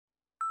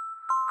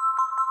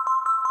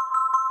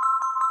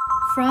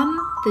From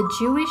the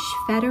Jewish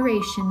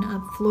Federation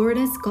of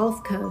Florida's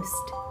Gulf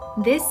Coast,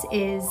 this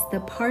is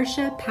the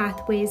Parsha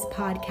Pathways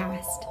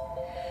podcast.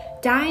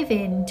 Dive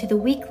into the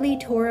weekly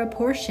Torah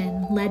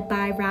portion led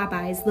by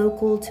rabbis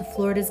local to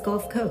Florida's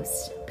Gulf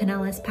Coast,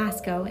 Pinellas,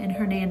 Pasco, and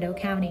Hernando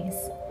counties.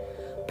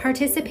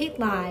 Participate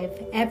live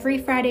every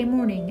Friday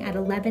morning at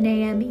 11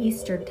 a.m.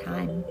 Eastern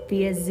Time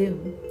via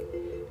Zoom.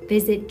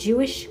 Visit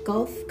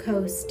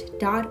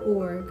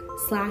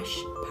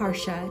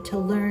jewishgulfcoast.org/Parsha to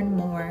learn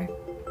more.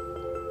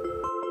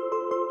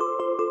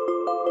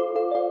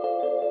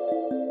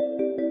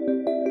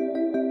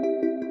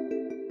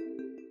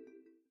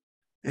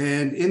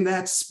 And in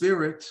that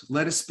spirit,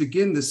 let us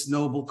begin this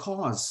noble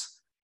cause,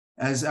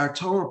 as our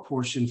Torah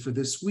portion for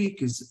this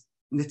week is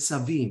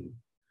Nitzavim,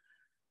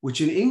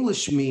 which in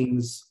English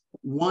means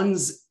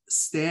one's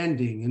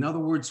standing. In other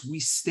words, we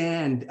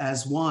stand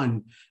as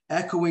one,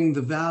 echoing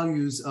the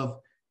values of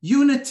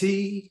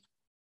unity.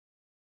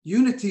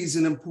 Unity is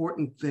an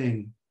important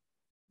thing.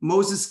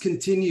 Moses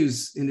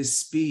continues in his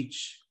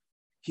speech.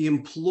 He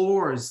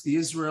implores the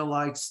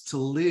Israelites to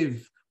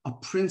live a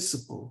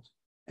principled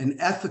and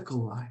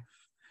ethical life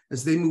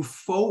as they move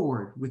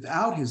forward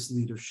without his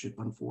leadership,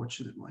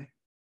 unfortunately.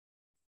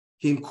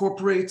 He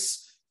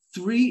incorporates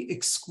three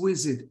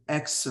exquisite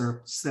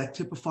excerpts that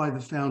typify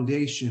the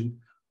foundation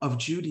of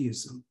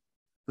Judaism.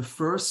 The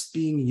first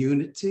being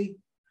unity,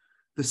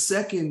 the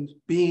second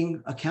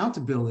being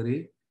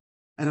accountability,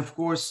 and of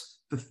course,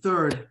 the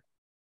third,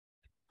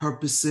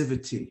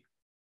 purposivity,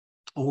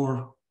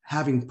 or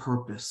having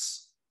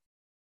purpose,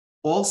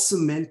 all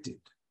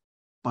cemented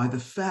by the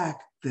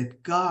fact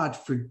that God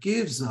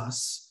forgives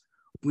us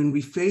when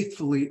we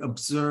faithfully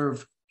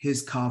observe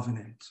his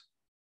covenant.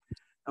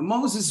 And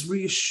Moses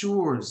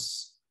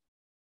reassures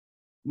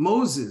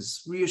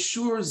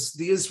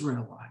the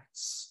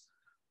Israelites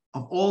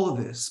of all of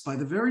this by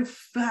the very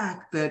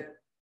fact that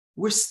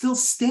we're still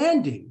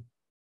standing.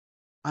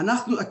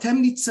 Anachnu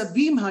atem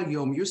nitzavim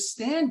hayom, you're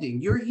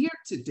standing, you're here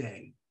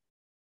today.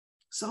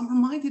 So I'm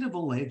reminded of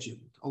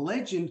a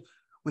legend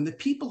when the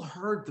people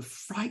heard the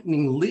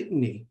frightening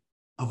litany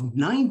of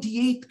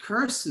 98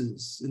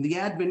 curses in the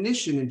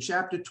admonition in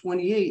chapter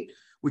 28,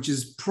 which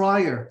is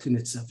prior to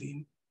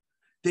Nitzavim.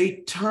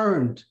 They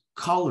turned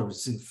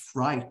colors in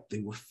fright.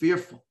 They were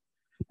fearful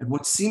at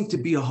what seemed to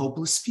be a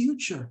hopeless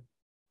future.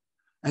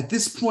 At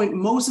this point,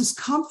 Moses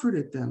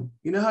comforted them.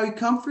 You know how he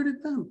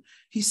comforted them?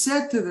 He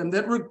said to them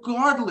that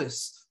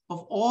regardless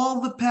of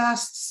all the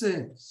past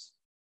sins,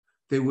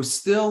 they were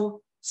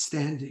still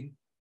standing.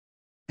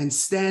 And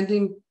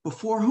standing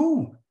before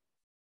whom?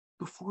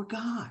 Before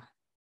God.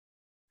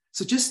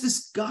 So just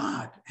as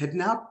God had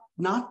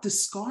not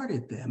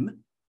discarded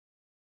them,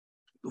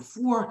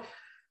 before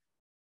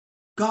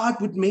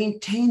God would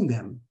maintain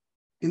them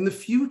in the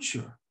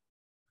future,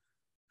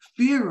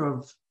 fear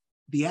of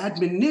the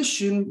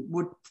admonition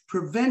would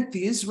prevent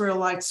the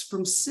Israelites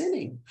from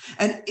sinning.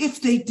 And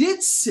if they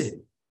did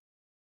sin,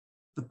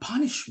 the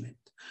punishments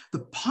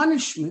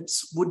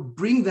would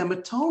bring them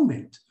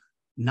atonement,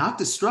 not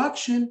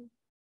destruction.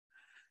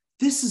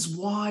 This is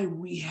why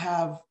we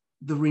have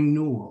the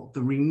renewal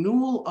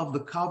of the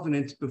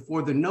covenant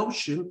before the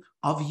notion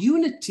of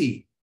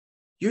unity.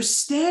 You're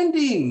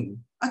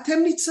standing.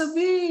 Atem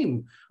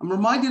nitzavim. I'm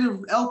reminded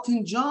of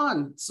Elton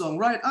John song,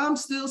 right? I'm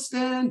still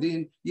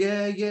standing.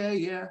 Yeah.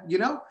 You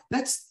know,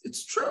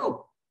 it's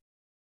true.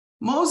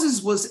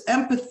 Moses was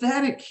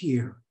empathetic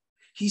here.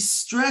 He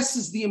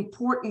stresses the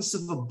importance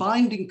of a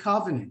binding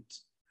covenant.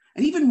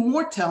 And even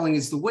more telling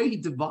is the way he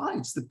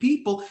divides the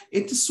people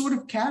into sort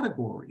of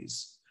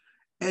categories.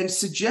 And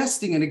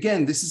suggesting, and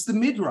again, this is the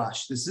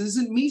Midrash. This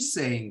isn't me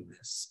saying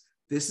this.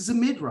 This is a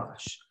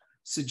Midrash,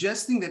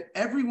 suggesting that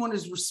everyone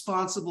is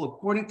responsible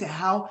according to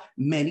how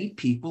many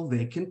people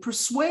they can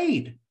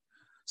persuade.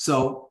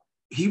 So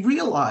he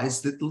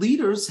realized that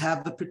leaders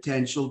have the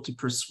potential to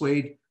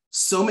persuade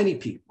so many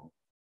people.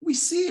 We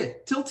see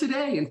it till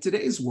today in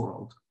today's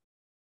world.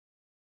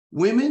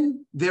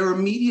 Women, their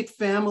immediate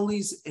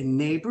families and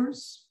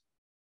neighbors,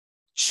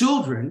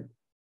 children,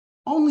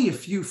 only a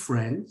few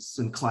friends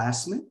and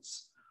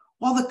classmates,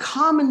 while the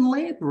common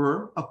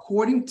laborer,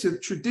 according to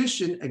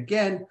tradition,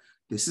 again,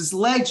 this is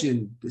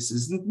legend, this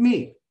isn't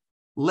me.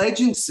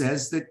 Legend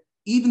says that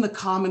even the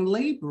common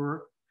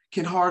laborer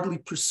can hardly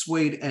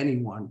persuade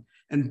anyone.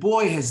 And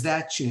boy, has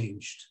that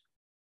changed.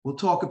 We'll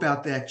talk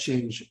about that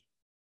change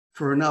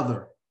for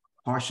another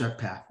Parsha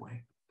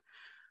pathway.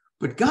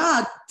 But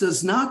God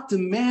does not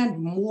demand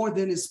more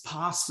than is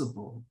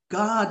possible.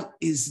 God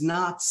is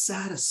not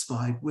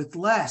satisfied with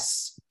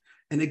less.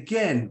 And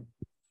again,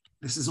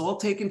 this is all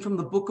taken from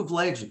the book of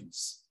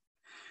Legends.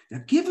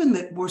 Now, given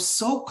that we're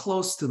so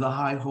close to the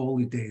high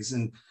holy days,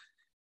 and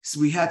so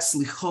we had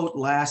Slichot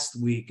last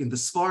week, and the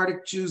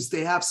Sephardic Jews,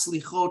 they have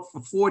Slichot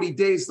for 40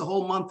 days, the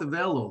whole month of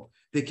Elul.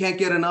 They can't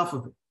get enough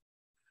of it.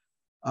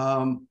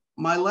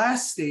 My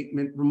last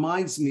statement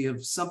reminds me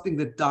of something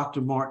that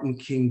Dr. Martin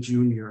King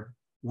Jr.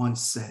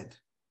 once said,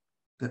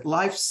 that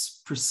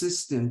life's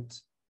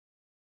persistent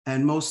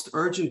and most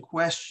urgent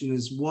question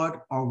is,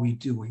 what are we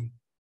doing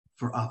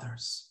for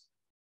others?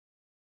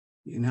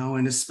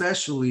 And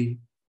especially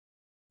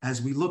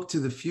as we look to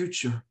the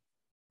future,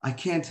 I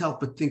can't help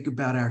but think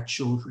about our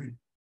children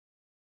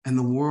and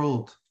the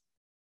world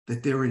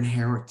that they're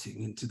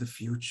inheriting into the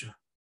future.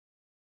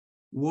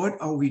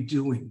 What are we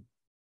doing?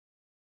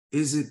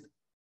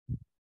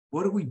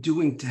 What are we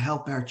doing to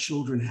help our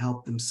children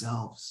help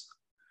themselves?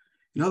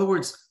 In other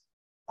words,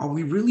 are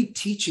we really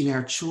teaching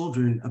our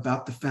children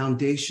about the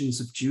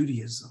foundations of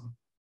Judaism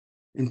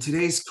in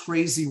today's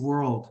crazy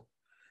world?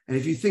 And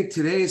if you think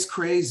today is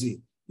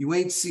crazy, you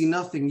ain't seen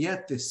nothing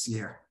yet this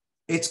year.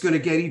 It's going to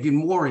get even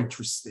more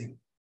interesting.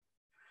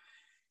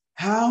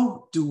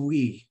 How do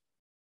we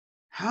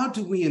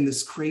in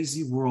this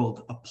crazy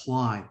world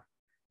apply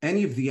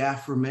any of the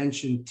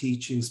aforementioned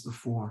teachings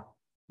before?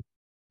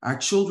 Our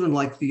children,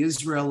 like the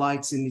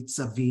Israelites in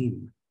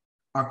Nitzavim,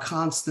 are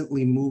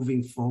constantly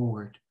moving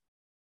forward.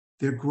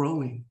 They're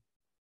growing.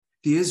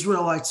 The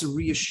Israelites are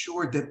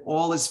reassured that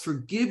all is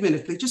forgiven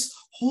if they just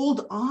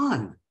hold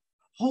on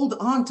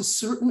to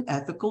certain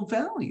ethical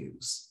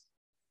values.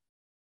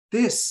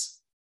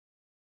 This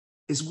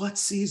is what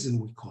season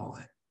we call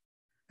it.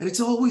 And it's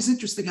always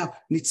interesting how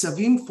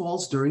Nitzavim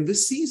falls during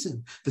this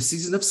season, the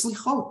season of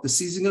Slichot, the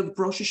season of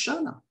Rosh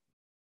Hashanah,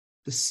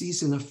 the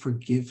season of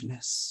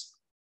forgiveness.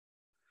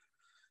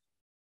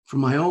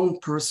 From my own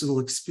personal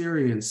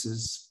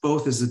experiences,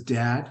 both as a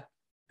dad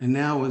and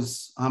now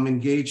as I'm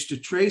engaged to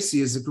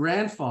Tracy as a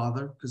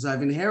grandfather, because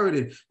I've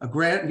inherited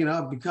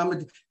I've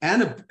become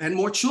and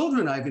more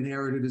children I've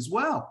inherited as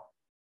well.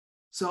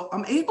 So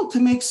I'm able to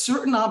make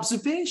certain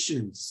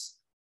observations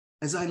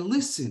as I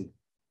listen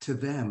to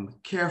them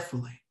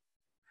carefully,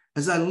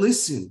 as I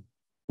listen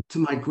to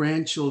my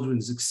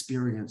grandchildren's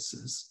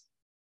experiences.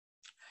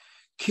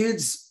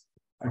 Kids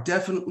are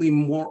definitely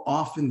more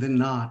often than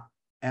not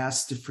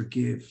asked to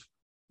forgive,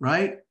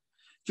 right?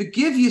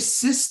 Forgive your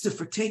sister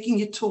for taking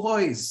your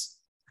toys.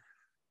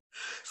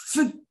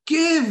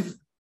 Forgive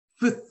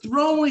for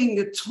throwing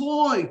a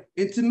toy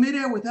into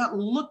midair without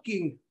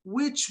looking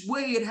which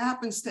way it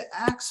happens to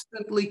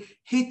accidentally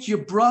hit your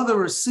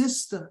brother or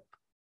sister.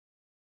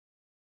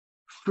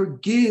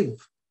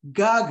 Forgive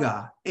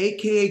Gaga,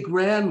 AKA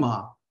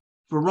Grandma,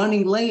 for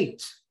running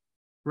late,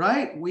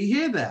 right? We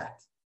hear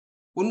that.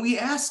 When we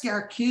ask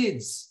our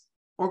kids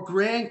or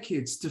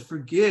grandkids to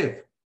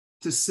forgive,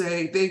 to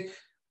say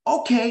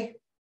okay,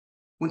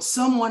 when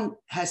someone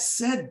has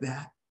said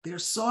that, they're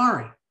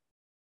sorry.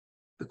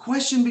 The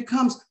question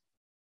becomes,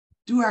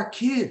 do our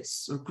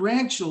kids or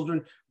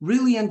grandchildren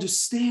really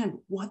understand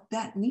what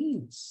that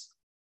means?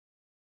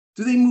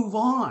 Do they move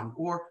on,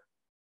 or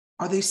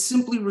are they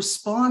simply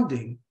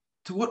responding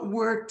to what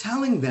we're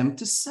telling them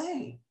to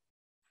say?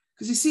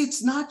 Because you see,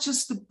 it's not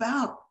just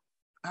about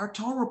our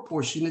Torah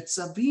portion, it's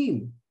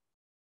Nitzavim,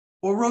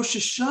 or Rosh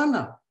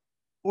Hashanah,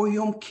 or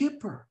Yom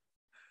Kippur.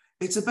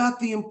 It's about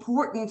the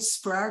importance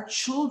for our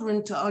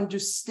children to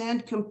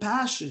understand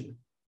compassion,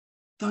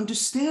 to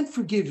understand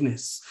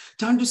forgiveness,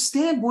 to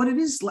understand what it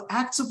is,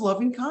 acts of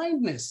loving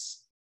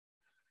kindness.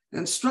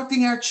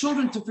 Instructing our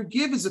children to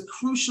forgive is a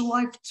crucial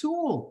life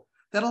tool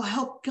that'll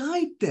help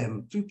guide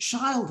them through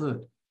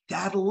childhood to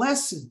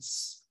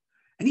adolescence,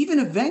 and even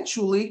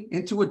eventually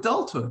into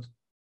adulthood.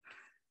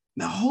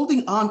 Now,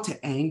 holding on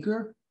to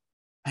anger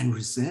and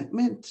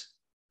resentment,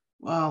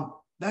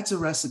 well, that's a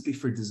recipe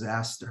for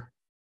disaster,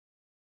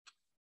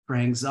 for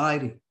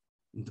anxiety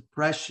and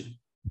depression,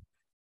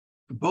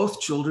 for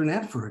both children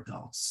and for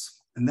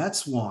adults. And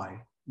that's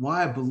why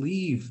I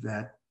believe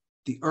that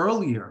the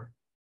earlier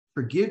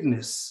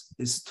forgiveness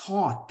is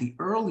taught, the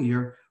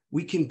earlier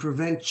we can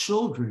prevent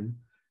children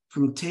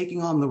from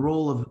taking on the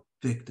role of a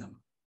victim.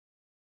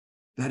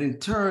 That in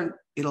turn,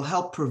 it'll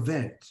help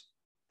prevent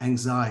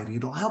anxiety.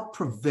 It'll help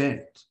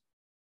prevent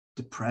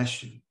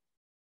depression.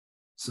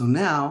 So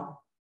now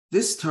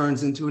this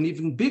turns into an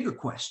even bigger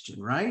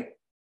question, right?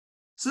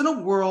 So in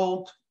a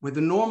world where the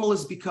normal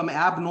has become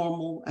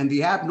abnormal and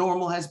the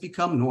abnormal has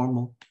become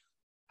normal,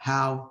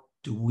 how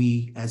do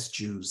we as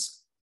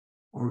Jews,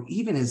 or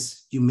even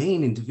as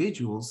humane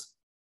individuals,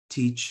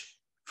 teach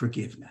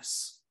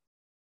forgiveness?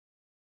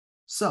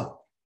 So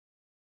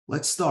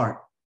let's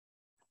start.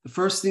 The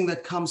first thing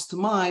that comes to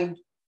mind,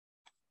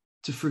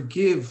 to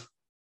forgive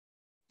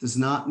does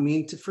not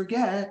mean to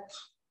forget.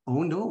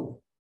 Oh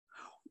no.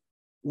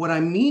 What I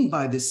mean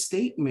by this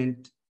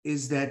statement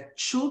is that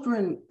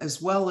children,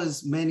 as well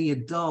as many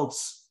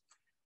adults,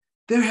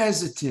 they're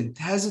hesitant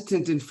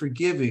in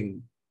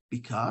forgiving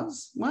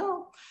because,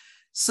 well,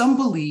 some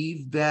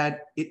believe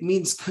that it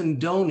means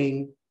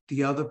condoning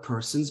the other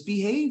person's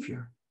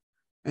behavior.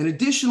 And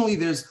additionally,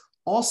 there's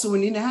also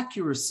an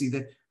inaccuracy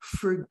that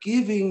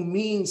forgiving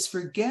means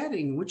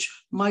forgetting,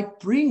 which might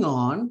bring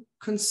on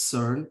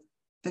concern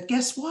that,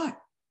 guess what?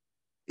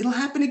 It'll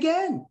happen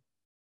again.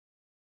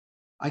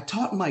 I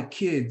taught my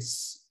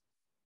kids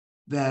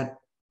that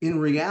in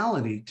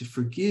reality, to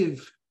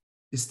forgive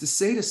is to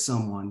say to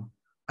someone,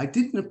 I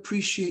didn't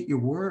appreciate your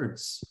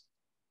words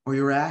or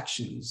your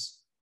actions,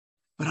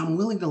 but I'm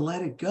willing to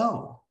let it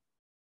go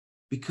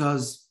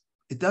because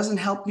it doesn't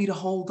help me to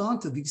hold on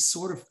to these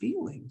sort of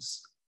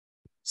feelings.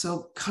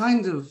 So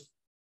kind of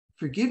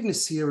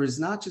forgiveness here is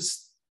not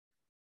just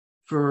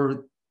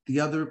for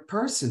the other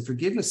person.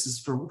 Forgiveness is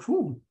for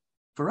whom?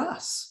 For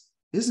us,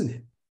 isn't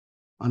it?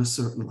 On a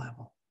certain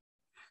level.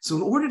 So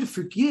in order to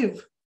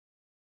forgive,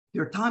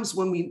 there are times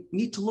when we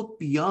need to look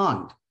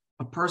beyond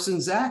a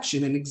person's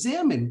action and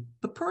examine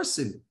the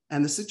person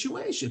and the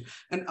situation.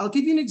 And I'll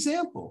give you an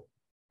example.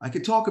 I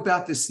could talk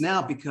about this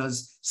now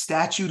because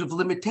statute of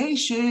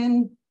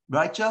limitation,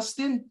 right,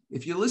 Justin?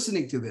 If you're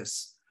listening to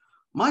this,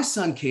 my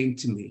son came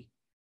to me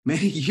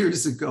many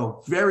years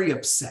ago, very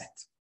upset.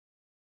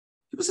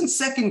 He was in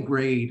second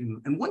grade,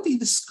 and one day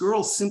this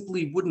girl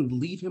simply wouldn't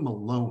leave him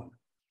alone.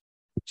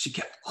 She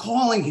kept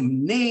calling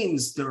him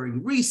names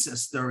during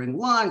recess, during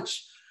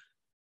lunch,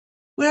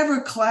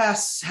 whenever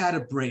class had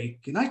a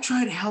break. And I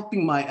tried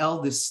helping my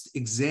eldest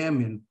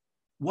examine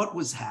what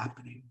was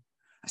happening.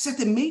 I said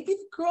that maybe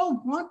the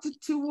girl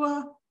wanted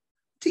to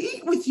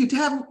eat with you, to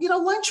have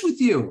lunch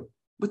with you,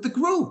 with the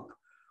group,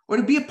 or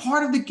to be a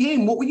part of the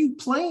game. What were you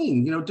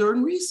playing,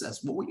 during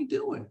recess? What were you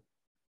doing?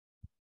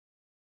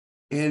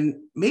 And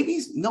maybe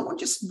no one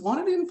just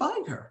wanted to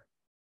invite her.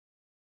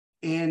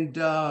 And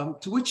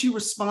to which he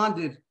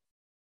responded,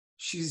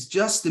 "She's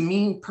just a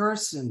mean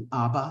person,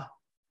 Abba.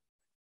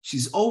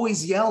 She's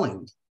always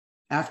yelling."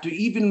 After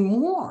even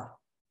more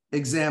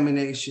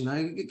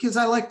examination, because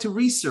I like to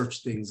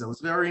research things. I was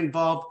very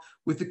involved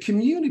with the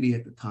community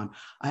at the time.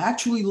 I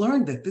actually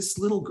learned that this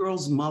little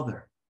girl's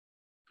mother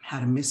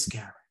had a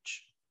miscarriage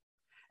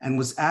and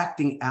was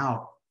acting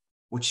out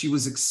what she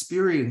was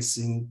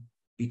experiencing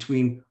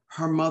between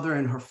her mother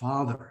and her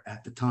father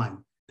at the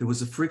time. There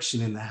was a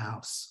friction in the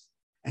house,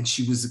 and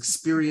she was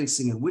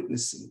experiencing and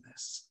witnessing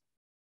this.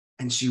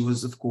 And she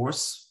was, of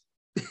course,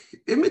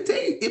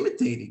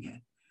 imitating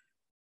it.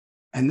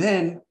 And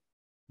then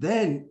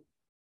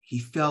he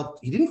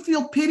didn't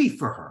feel pity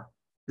for her.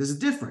 There's a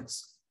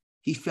difference.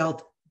 He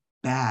felt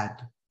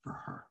bad for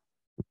her.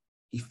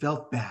 He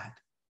felt bad.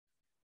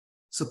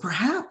 So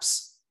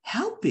perhaps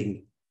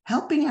helping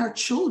our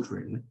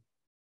children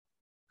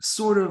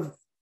sort of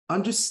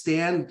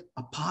understand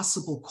a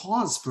possible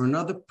cause for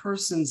another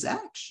person's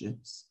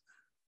actions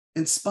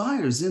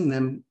inspires in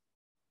them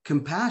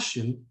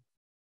compassion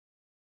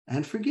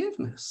and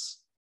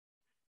forgiveness.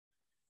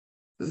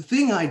 The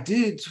thing I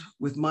did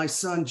with my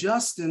son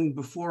Justin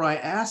before I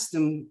asked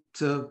him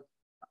to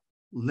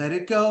let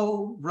it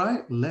go,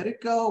 right? Let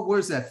it go.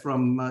 Where's that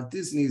from?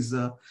 Disney's.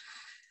 I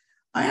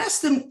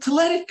asked him to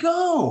let it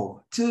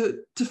go,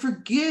 to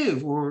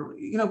forgive or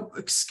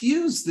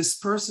excuse this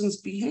person's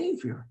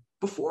behavior.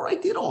 Before I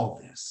did all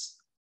this,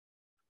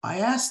 I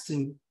asked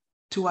him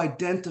to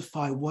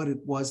identify what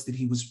it was that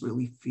he was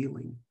really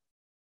feeling.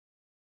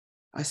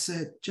 I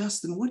said,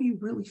 "Justin, what are you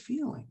really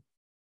feeling?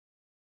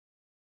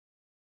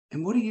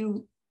 And what are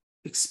you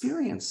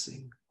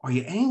experiencing? Are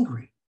you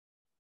angry?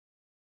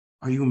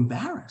 Are you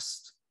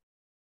embarrassed?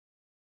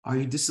 Are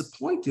you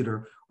disappointed?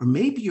 Or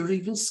maybe you're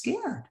even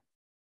scared?"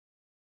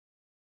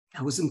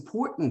 It was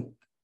important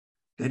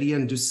that he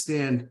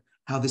understand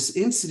how this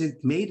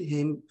incident made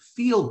him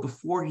feel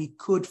before he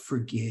could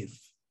forgive.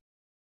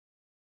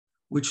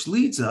 Which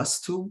leads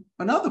us to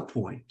another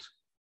point.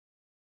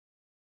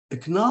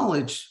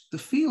 Acknowledge the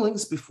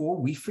feelings before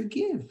we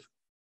forgive.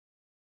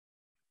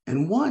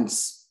 And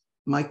once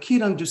my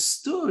kid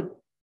understood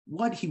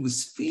what he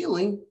was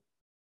feeling,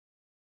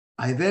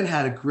 I then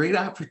had a great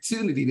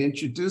opportunity to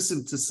introduce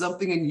him to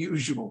something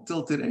unusual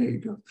till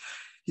today.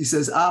 He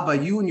says,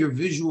 "Abba, you and your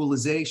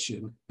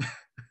visualization,"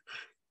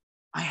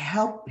 I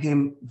helped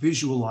him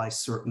visualize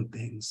certain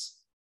things.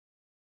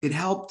 It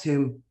helped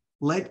him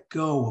let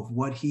go of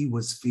what he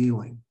was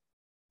feeling.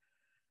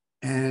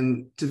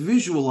 And to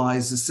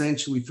visualize,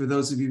 essentially, for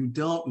those of you who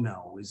don't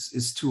know,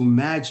 is to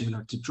imagine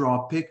or to draw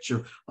a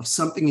picture of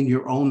something in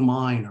your own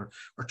mind,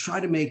 or try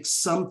to make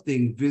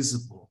something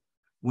visible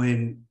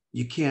when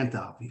you can't,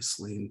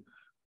 obviously. And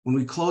when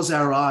we close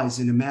our eyes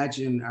and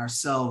imagine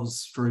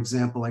ourselves, for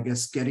example, I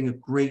guess, getting a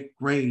great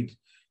grade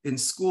in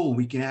school,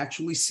 we can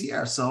actually see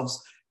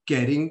ourselves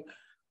getting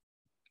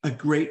a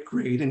great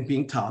grade and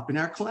being top in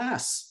our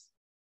class.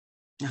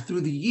 Now,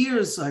 through the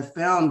years, I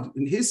found,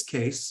 in his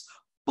case,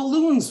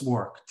 balloons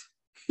worked.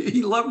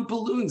 He loved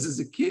balloons as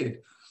a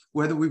kid,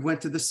 whether we went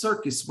to the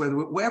circus,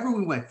 wherever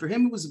we went. For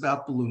him, it was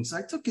about balloons.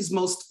 I took his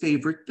most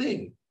favorite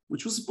thing,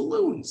 which was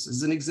balloons,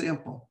 as an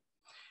example,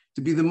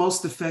 to be the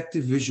most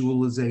effective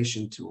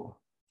visualization tool.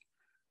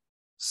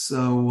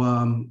 So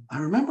I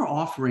remember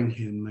offering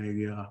him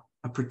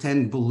a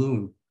pretend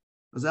balloon.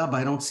 He goes, "Abba,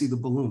 I don't see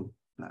the balloon."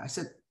 I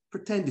said,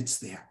 "Pretend it's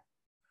there."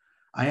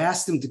 I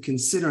asked him to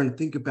consider and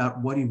think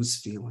about what he was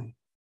feeling.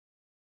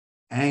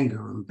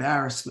 Anger,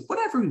 embarrassment,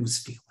 whatever he was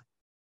feeling,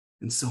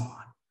 and so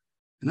on.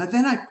 And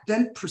I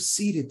then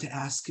proceeded to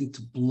ask him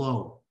to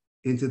blow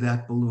into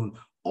that balloon,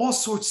 all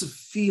sorts of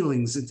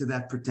feelings into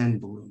that pretend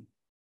balloon.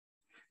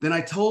 Then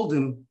I told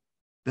him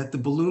that the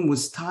balloon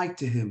was tied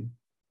to him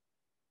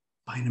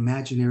by an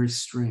imaginary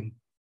string.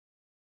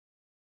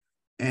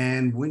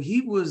 And when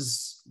he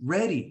was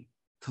ready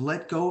to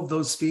let go of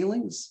those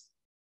feelings,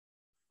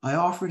 I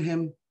offered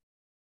him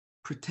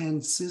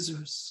pretend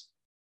scissors.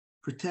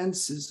 pretend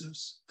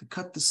scissors to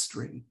cut the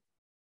string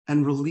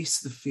and release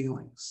the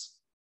feelings.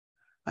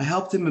 I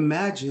helped him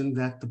imagine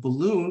that the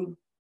balloon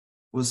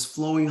was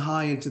flowing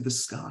high into the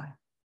sky.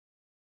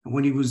 And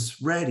when he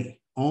was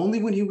ready,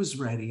 only when he was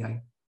ready,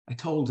 I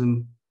told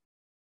him,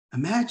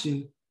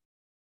 imagine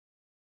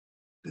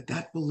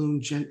that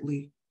balloon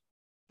gently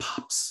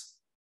pops,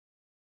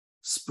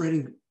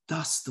 spreading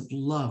dust of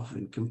love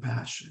and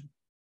compassion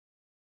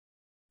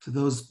to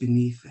those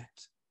beneath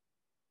it.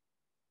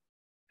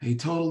 He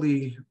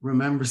totally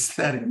remembers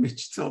that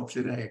image till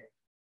today.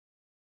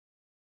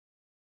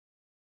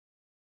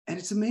 And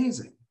it's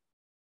amazing.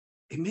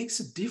 It makes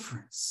a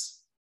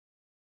difference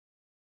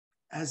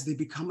as they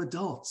become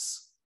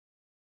adults.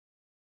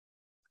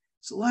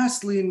 So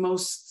lastly, and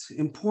most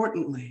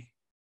importantly,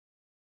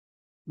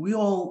 we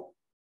all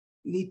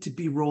need to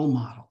be role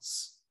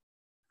models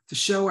to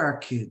show our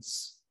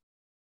kids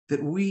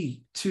that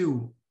we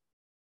too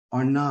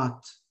are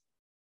not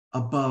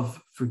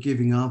above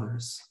forgiving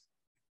others.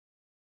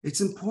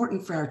 It's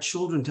important for our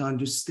children to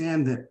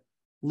understand that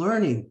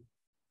learning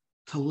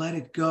to let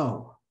it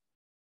go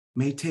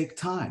may take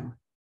time,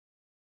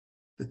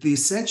 that the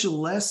essential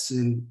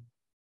lesson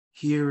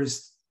here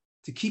is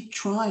to keep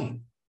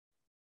trying.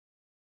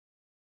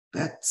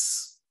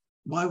 That's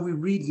why we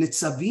read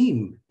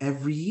Nitzavim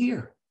every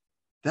year.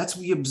 That's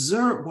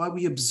why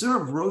we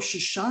observe Rosh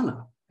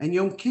Hashanah and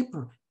Yom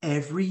Kippur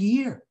every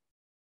year.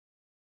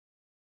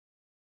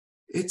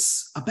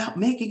 It's about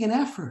making an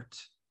effort.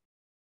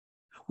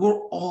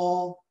 We're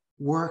all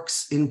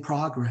works in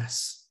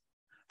progress.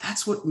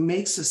 That's what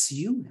makes us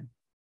human.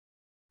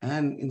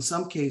 And in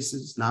some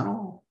cases, not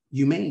all,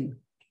 humane.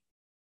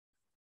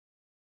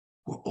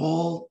 We're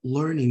all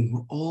learning,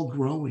 we're all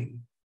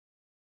growing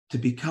to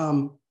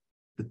become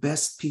the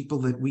best people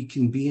that we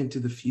can be into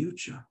the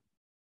future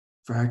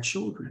for our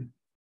children.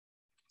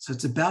 So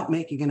it's about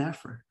making an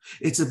effort.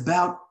 It's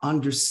about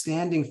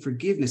understanding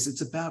forgiveness.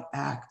 It's about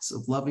acts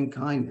of loving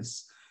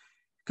kindness.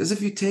 Because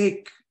if you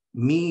take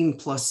mean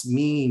plus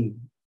mean,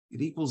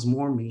 it equals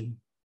more mean,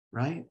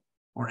 right?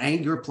 Or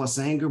anger plus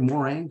anger,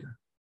 more anger.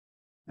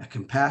 That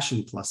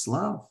compassion plus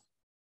love.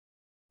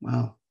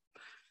 Well,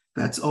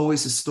 that's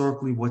always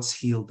historically what's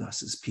healed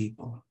us as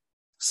people.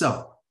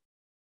 So,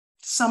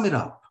 to sum it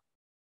up,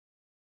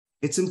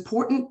 it's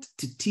important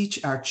to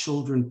teach our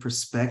children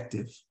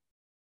perspective,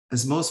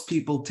 as most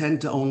people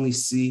tend to only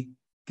see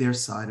their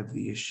side of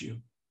the issue.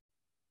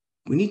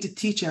 We need to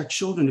teach our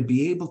children to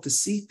be able to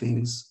see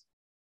things,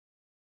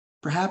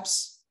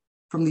 perhaps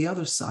from the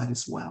other side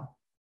as well.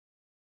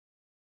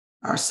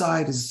 Our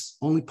side is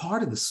only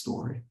part of the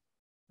story,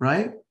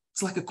 right?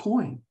 It's like a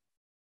coin.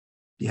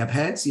 You have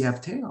heads, you have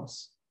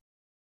tails.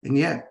 And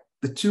yet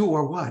the two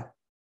are what?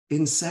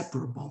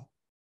 Inseparable.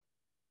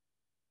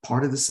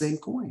 Part of the same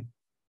coin.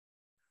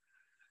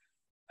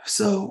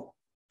 So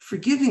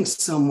forgiving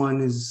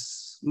someone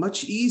is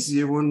much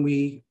easier when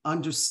we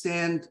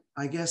understand,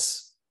 I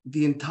guess,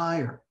 the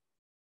entire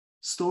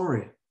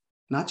story,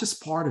 not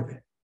just part of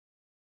it.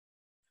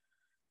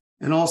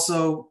 And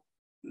also,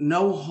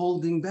 no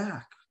holding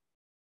back.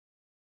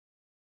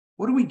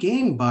 What do we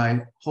gain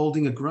by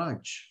holding a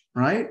grudge,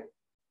 right?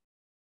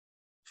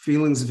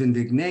 Feelings of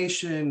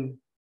indignation,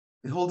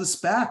 they hold us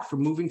back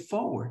from moving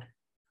forward.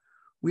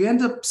 We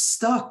end up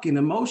stuck in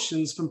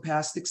emotions from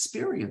past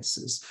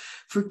experiences.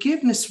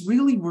 Forgiveness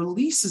really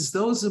releases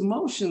those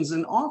emotions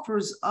and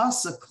offers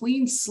us a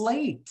clean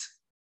slate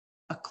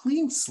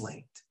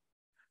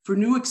for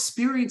new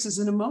experiences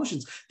and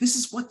emotions. This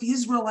is what the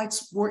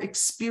Israelites were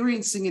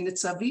experiencing in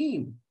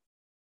Nitzavim.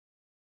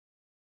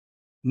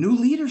 New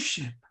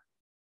leadership,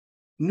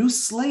 new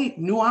slate,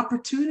 new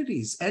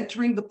opportunities,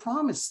 entering the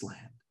promised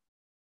land.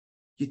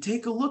 You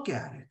take a look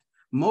at it.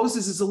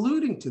 Moses is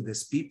alluding to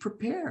this. Be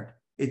prepared.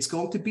 It's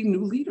going to be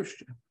new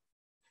leadership.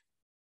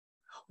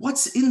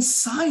 What's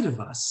inside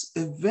of us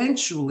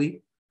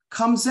eventually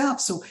comes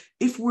out. So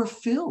if we're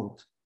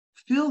filled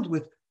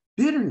with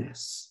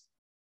bitterness,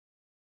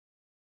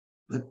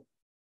 that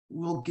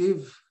we'll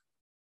give,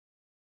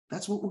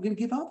 that's what we're going to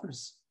give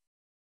others.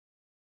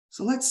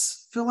 So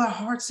let's fill our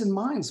hearts and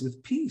minds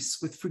with peace,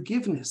 with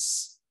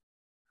forgiveness,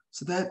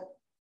 so that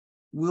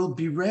we'll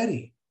be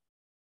ready.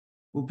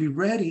 We'll be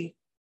ready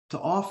to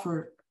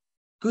offer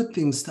good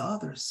things to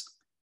others.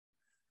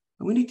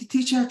 And we need to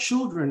teach our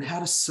children how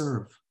to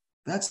serve.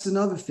 That's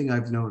another thing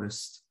I've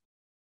noticed,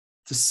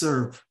 to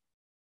serve.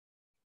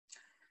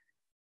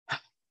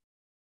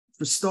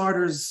 For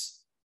starters,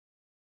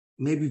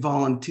 maybe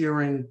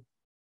volunteering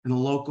in a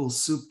local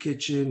soup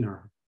kitchen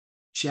or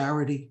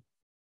charity,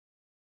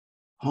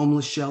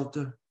 homeless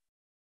shelter,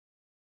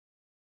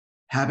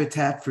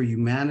 Habitat for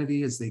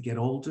Humanity as they get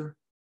older.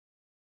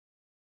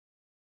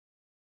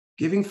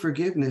 Giving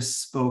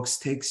forgiveness, folks,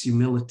 takes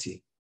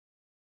humility.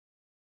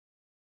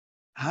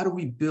 How do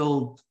we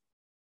build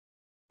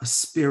a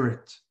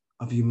spirit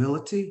of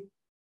humility?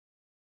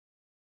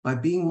 By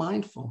being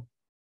mindful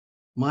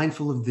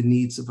of the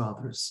needs of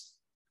others.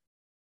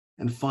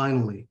 And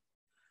finally,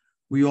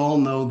 we all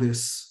know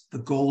this, the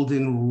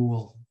golden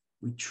rule.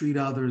 We treat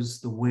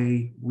others the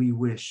way we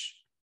wish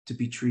to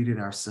be treated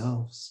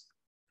ourselves.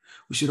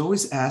 We should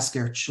always ask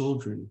our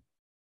children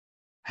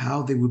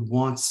how they would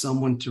want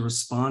someone to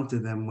respond to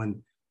them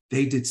when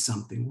they did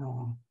something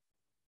wrong.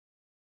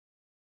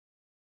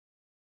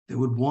 They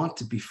would want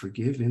to be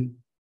forgiven,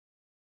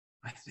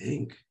 I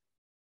think.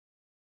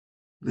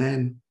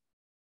 Then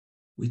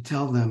we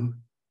tell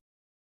them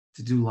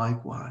to do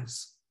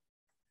likewise.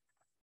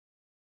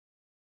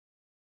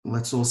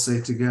 Let's all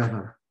say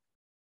together,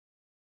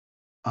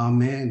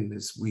 Amen,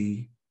 as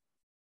we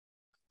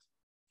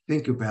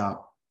think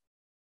about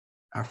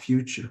our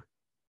future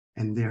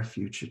and their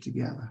future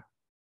together.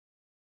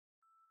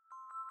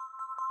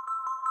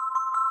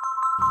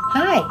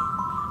 Hi,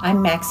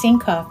 I'm Maxine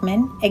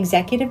Kaufman,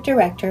 Executive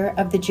Director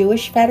of the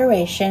Jewish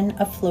Federation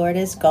of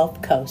Florida's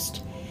Gulf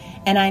Coast,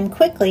 and I'm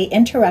quickly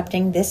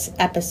interrupting this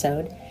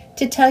episode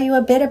to tell you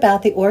a bit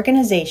about the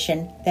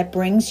organization that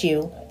brings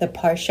you the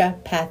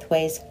Parsha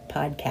Pathways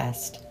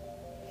podcast.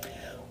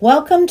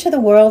 Welcome to the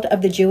world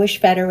of the Jewish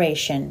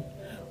Federation,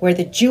 where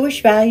the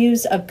Jewish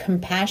values of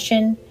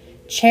compassion,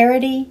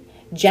 charity,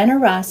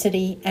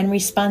 generosity, and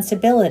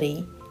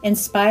responsibility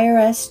inspire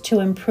us to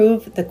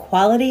improve the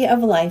quality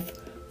of life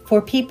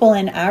for people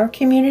in our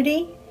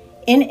community,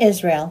 in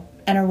Israel,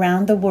 and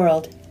around the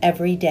world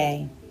every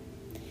day.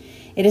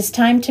 It is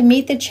time to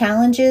meet the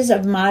challenges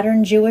of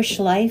modern Jewish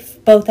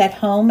life, both at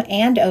home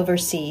and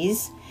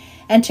overseas,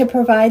 and to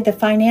provide the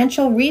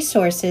financial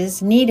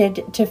resources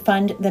needed to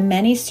fund the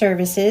many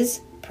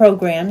services,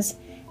 programs,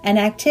 and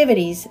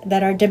activities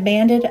that are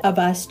demanded of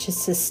us to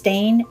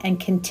sustain and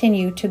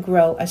continue to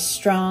grow a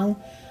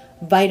strong,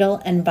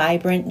 vital, and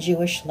vibrant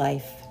Jewish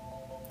life.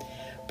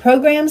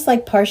 Programs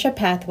like Parsha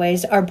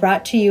Pathways are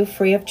brought to you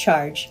free of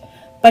charge,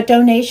 but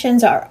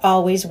donations are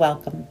always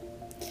welcome.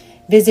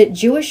 Visit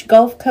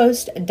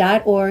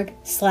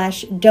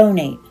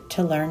jewishgulfcoast.org/donate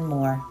to learn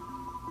more.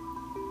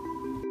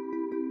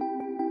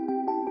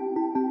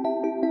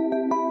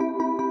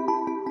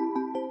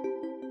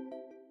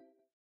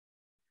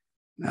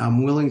 Now,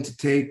 I'm willing to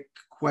take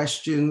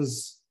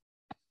questions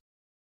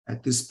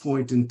at this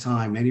point in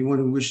time. Anyone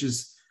who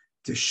wishes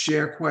to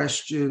share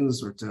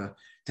questions or to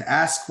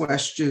ask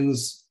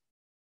questions,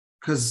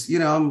 because,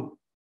 I'm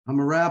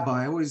a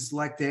rabbi. I always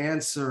like to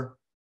answer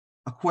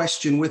a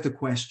question with a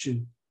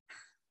question.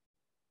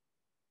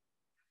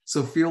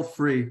 So feel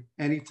free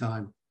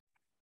anytime.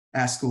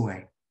 Ask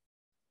away.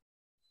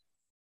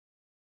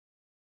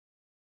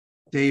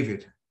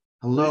 David,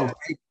 hello. Yeah.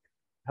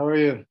 How are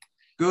you?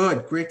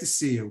 Good. Great to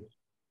see you.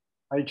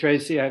 Hi,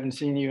 Tracy. I haven't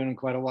seen you in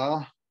quite a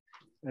while.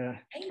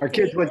 Our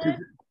kids went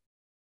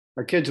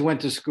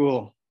to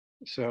school,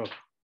 so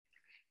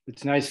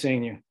it's nice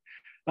seeing you.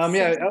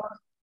 Yeah, I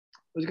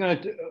was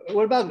going to.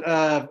 What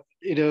about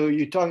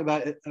you talk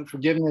about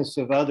forgiveness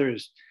of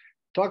others?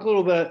 Talk a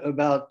little bit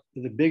about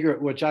the bigger,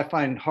 which I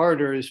find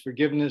harder, is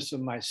forgiveness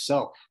of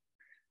myself,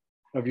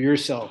 of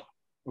yourself,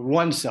 of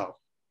oneself,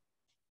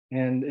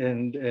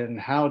 and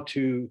how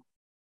to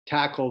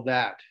tackle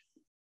that.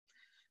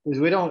 Because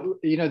we don't,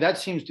 that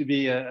seems to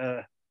be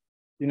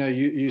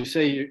you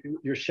say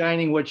you're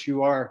shining what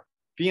you are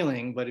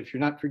feeling, but if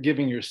you're not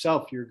forgiving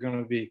yourself, you're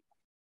going to be,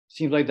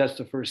 seems like that's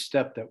the first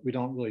step that we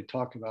don't really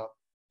talk about.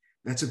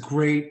 That's a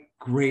great,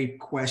 great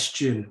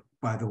question,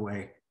 by the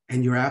way.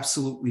 And you're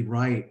absolutely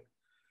right.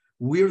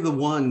 We're the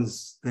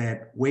ones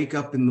that wake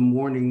up in the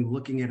morning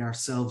looking at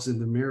ourselves in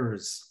the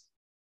mirrors,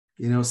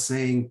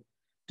 saying,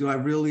 do I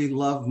really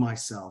love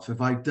myself? Have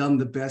I done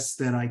the best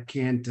that I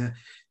can to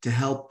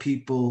help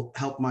people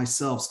help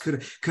myself?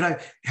 Could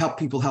I help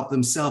people help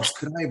themselves?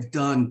 Could I have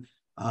done,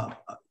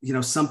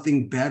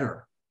 something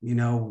better?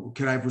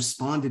 Could I have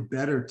responded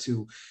better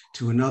to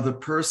another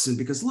person?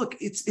 Because look,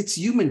 it's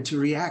human to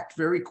react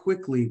very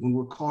quickly when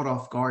we're caught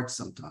off guard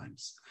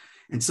sometimes.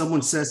 And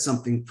someone says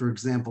something, for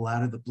example,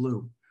 out of the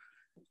blue.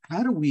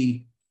 How do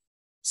we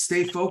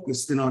stay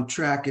focused and on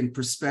track and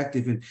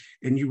perspective?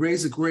 And you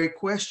raise a great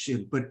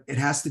question, but it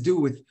has to do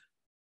with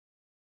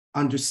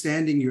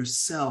understanding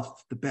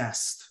yourself the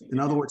best. In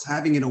other words,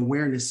 having an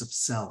awareness of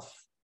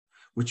self,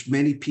 which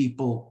many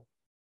people,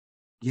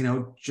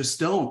 just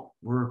don't.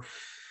 We're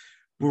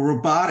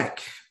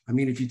robotic. I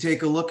mean, if you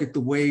take a look at the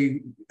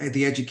way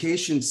the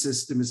education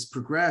system has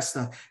progressed,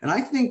 and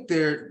I think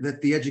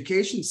that the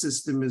education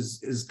system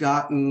has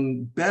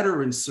gotten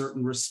better in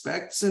certain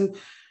respects and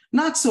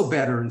not so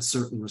better in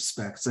certain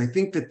respects. I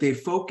think that they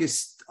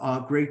focused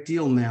a great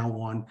deal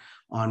now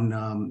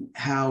on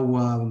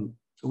how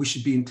we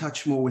should be in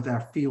touch more with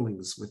our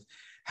feelings, with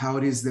how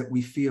it is that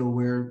we feel,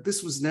 where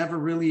this was never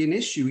really an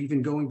issue,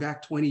 even going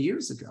back 20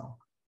 years ago.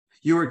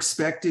 You were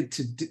expected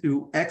to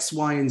do X,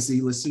 Y, and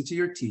Z, listen to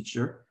your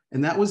teacher,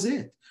 and that was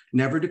it,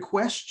 never to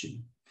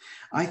question.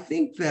 I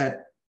think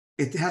that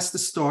it has to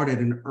start at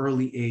an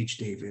early age,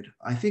 David.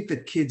 I think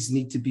that kids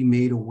need to be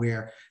made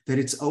aware that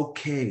it's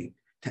okay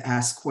to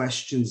ask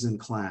questions in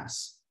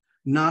class,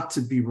 not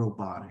to be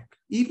robotic,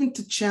 even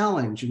to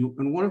challenge.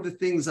 And one of the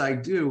things I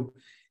do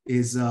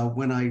is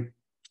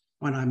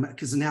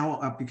because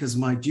of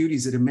my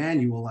duties at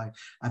Emanuel,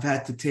 I've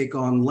had to take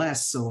on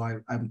less. So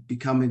I'm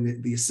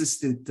becoming the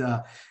assistant,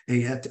 a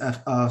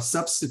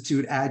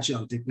substitute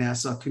adjunct at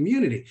Nassau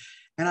Community.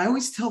 And I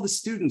always tell the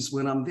students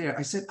when I'm there,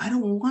 I said, I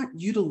don't want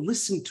you to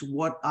listen to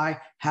what I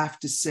have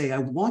to say. I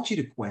want you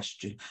to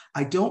question.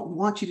 I don't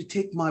want you to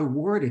take my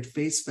word at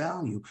face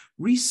value.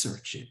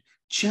 Research it,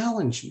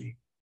 challenge me.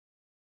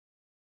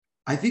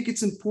 I think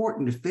it's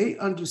important if they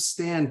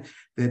understand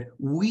that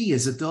we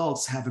as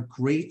adults have a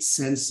great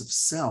sense of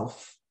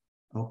self,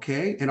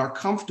 okay, and are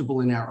comfortable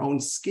in our own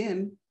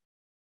skin,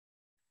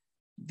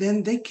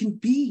 then they can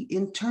be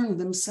in turn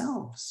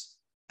themselves.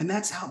 And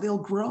that's how they'll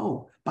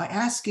grow, by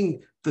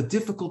asking the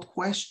difficult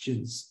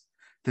questions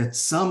that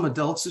some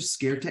adults are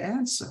scared to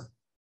answer,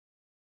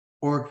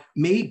 or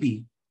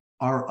maybe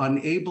are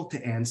unable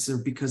to answer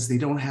because they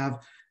don't have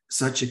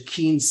such a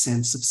keen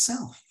sense of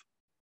self.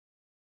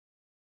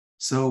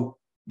 So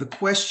the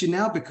question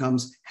now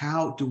becomes,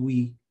 how do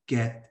we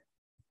get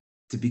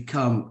to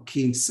become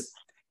keen?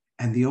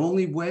 And the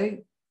only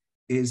way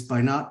is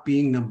by not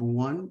being, number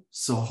one,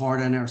 so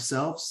hard on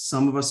ourselves.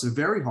 Some of us are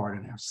very hard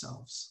on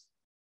ourselves.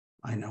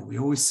 I know we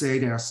always say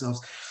to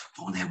ourselves, if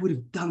only I would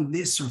have done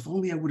this, or if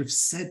only I would have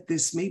said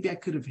this, maybe I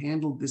could have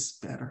handled this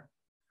better.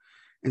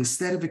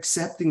 Instead of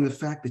accepting the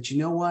fact that, you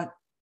know what,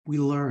 we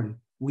learn,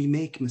 we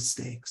make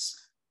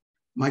mistakes.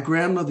 My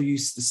grandmother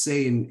used to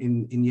say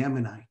in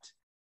Yemenite,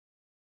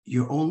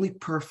 you're only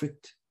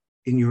perfect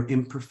in your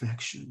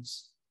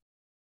imperfections.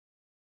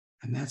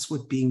 And that's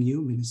what being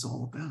human is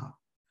all about.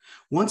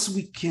 Once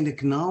we can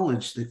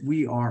acknowledge that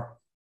we are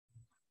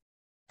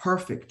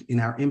perfect in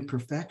our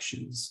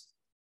imperfections,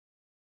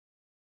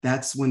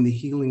 that's when the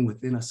healing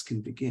within us can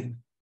begin.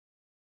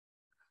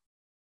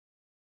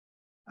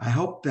 I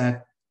hope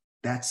that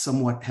that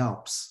somewhat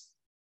helps.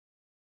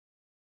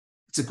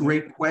 It's a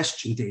great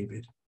question,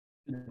 David.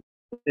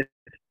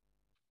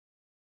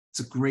 It's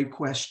a great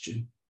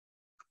question.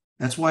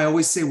 That's why I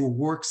always say we're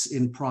works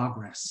in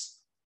progress.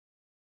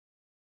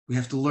 We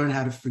have to learn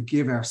how to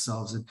forgive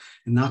ourselves and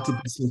not to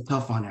be so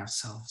tough on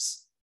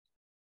ourselves.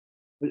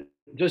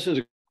 Just as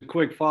a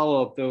quick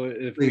follow-up, though,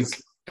 if Please. we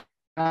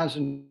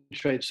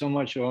concentrate so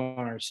much on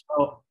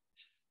ourselves,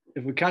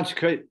 if we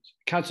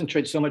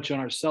concentrate so much on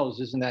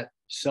ourselves, isn't that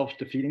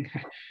self-defeating?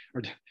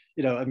 Or,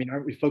 I mean,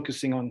 aren't we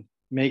focusing on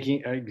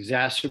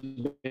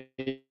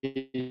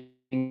exacerbating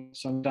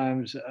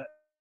sometimes?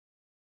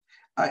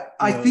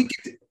 I think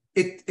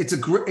it's a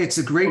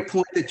great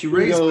point that you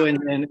raised.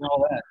 And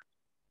all that.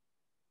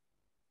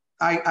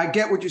 I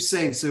get what you're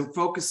saying. So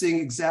focusing,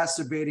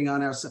 exacerbating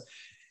on ourselves.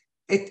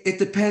 It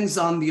depends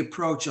on the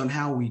approach on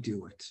how we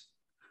do it.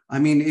 I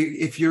mean,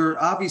 if you're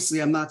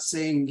obviously, I'm not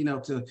saying,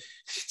 to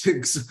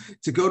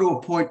go to a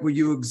point where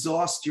you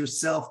exhaust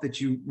yourself, that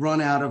you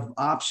run out of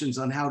options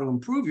on how to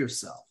improve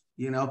yourself,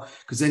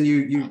 because then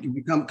you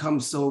become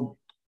so,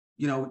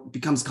 it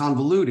becomes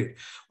convoluted.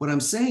 What I'm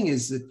saying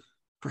is that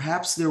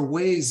perhaps there are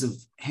ways of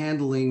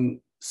handling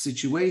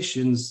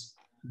situations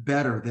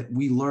better that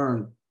we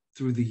learn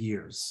through the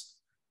years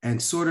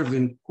and sort of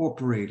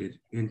incorporated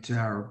into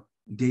our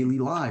daily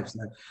lives.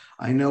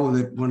 I know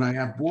that when I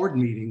have board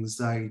meetings,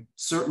 I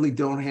certainly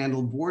don't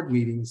handle board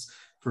meetings,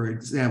 for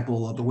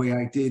example, the way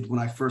I did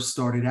when I first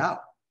started out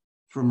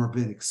from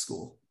rabbinic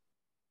school.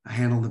 I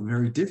handle them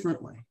very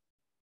differently.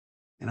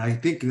 And I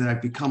think that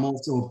I've become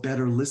also a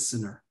better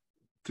listener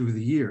through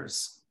the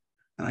years.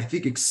 And I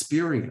think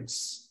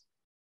experience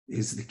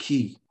is the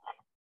key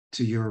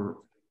to your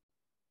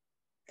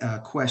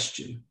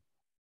question.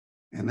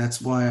 And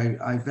that's why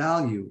I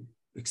value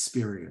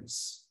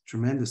experience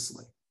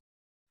tremendously.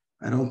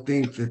 I don't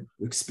think that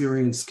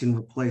experience can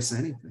replace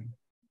anything,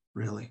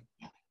 really.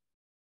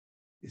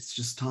 It's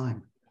just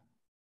time.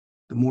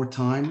 The more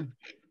time,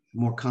 the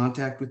more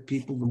contact with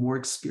people, the more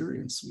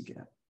experience we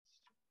get.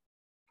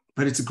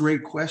 But it's a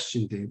great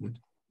question, David.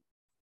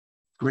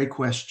 Great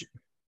question.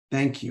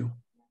 Thank you.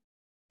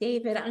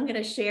 David, I'm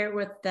going to share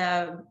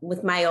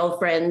with my old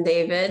friend,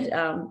 David.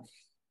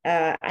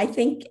 I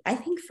think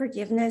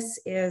forgiveness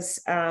is,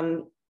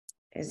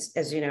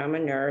 as you know, I'm a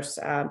nurse.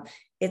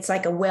 It's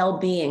like a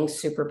well-being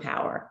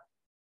superpower.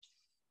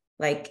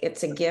 Like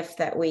it's a gift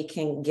that we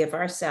can give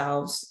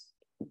ourselves,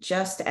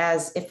 just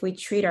as if we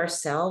treat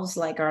ourselves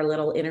like our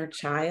little inner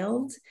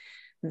child,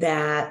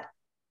 that,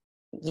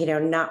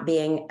 not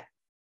being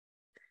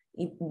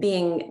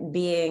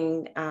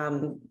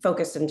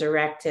focused and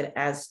directed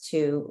as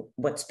to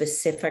what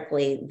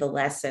specifically the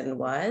lesson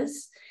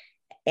was,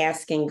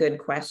 asking good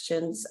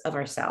questions of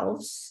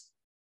ourselves.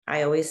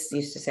 I always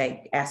used to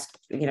say,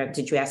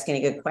 did you ask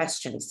any good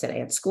questions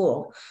today at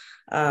school?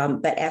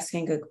 But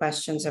asking good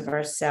questions of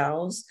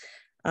ourselves,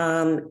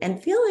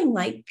 and feeling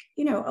like,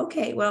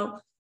 okay,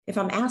 well, if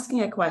I'm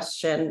asking a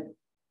question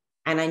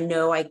and I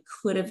know I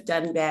could have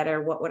done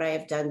better, what would I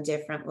have done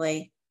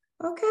differently?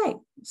 Okay,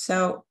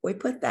 so we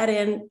put that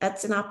in.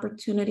 That's an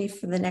opportunity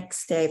for the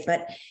next day.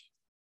 But,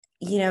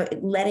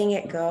 letting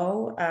it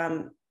go.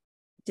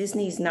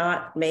 Disney's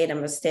not made a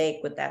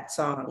mistake with that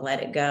song,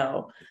 Let It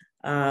Go.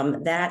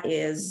 That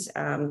is,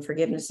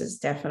 forgiveness is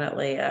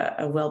definitely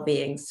a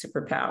well-being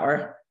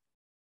superpower.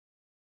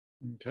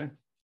 Okay.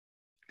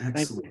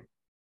 Excellent.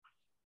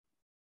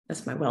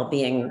 That's my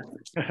well-being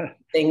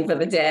thing for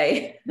the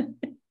day.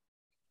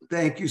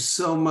 Thank you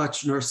so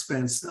much, Nurse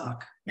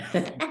Benstock.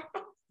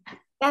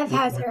 Bev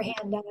has her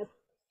hand up.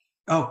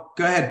 Oh,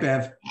 go ahead,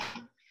 Bev.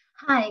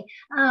 Hi.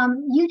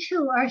 You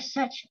two are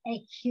such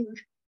a cute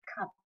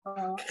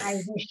couple.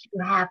 I wish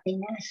you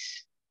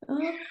happiness. Oh,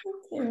 thank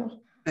you.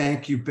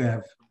 Thank you,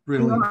 Bev.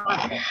 Really.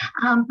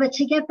 But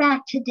to get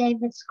back to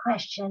David's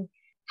question,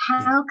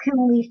 how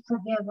can we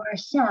forgive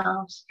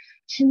ourselves?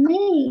 To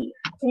me,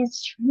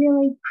 it's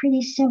really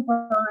pretty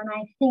simple, and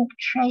I think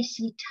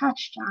Tracy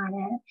touched on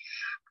it.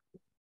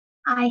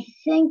 I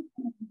think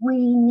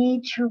we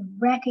need to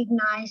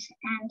recognize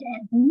and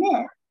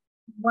admit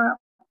what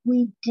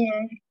we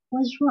did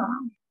was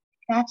wrong.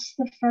 That's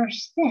the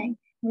first thing.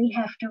 We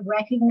have to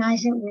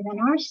recognize it within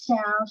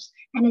ourselves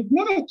and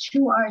admit it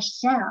to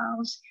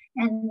ourselves,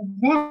 and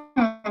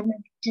then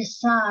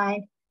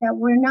decide that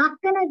we're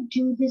not going to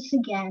do this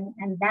again.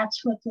 And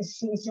that's what the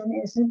season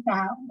is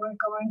about. We're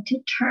going to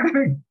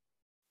turn.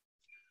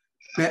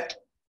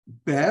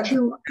 Bev?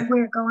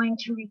 We're going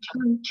to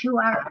return to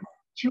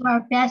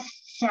our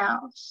best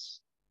selves.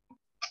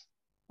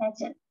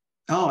 That's it.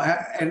 Oh,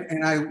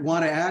 and I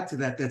want to add to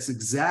that, that's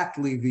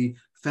exactly the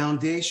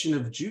foundation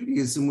of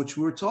Judaism, which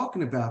we were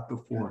talking about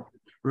before.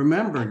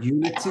 Remember,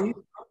 unity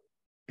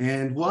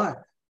and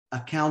what?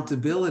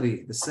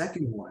 Accountability, the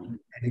second one.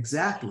 And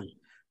exactly,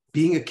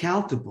 being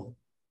accountable.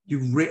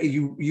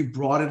 You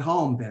brought it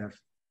home, Bev.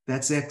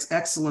 That's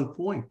excellent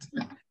point.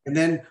 And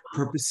then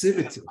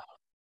purposivity.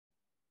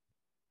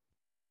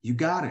 You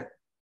got it.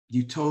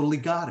 You totally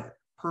got it.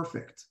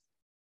 Perfect.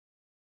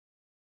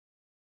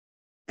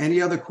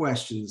 Any other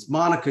questions?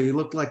 Monica, you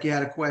looked like you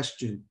had a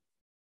question.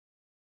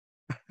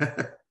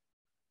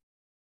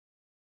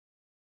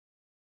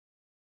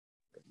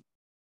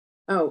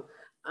 Oh,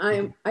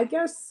 I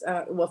guess,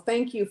 well,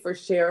 thank you for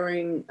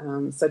sharing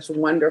such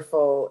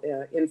wonderful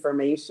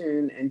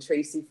information, and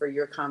Tracy for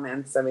your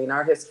comments. I mean,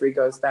 our history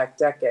goes back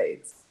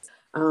decades.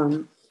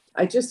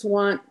 I just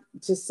want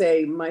to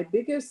say my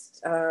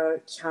biggest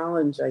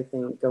challenge, I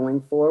think,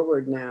 going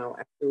forward now,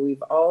 after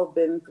we've all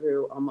been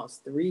through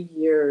almost 3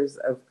 years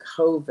of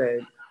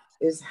COVID,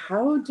 is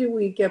how do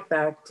we get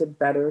back to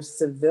better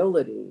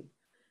civility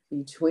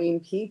between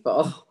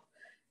people?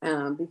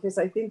 Because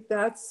I think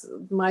that's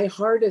my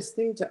hardest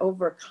thing to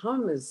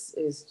overcome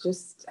is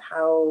just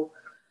how,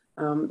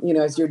 you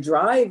know, as you're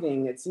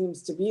driving, it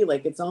seems to be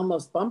like it's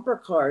almost bumper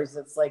cars.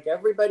 It's like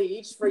everybody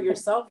each for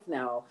yourself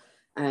now.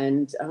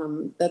 And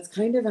that's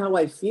kind of how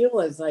I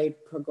feel as I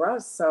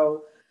progress.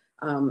 So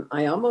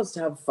I almost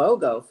have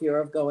FOGO,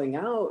 fear of going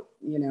out,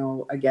 you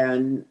know,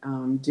 again,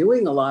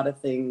 doing a lot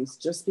of things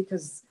just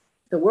because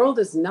the world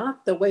is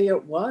not the way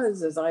it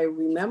was as I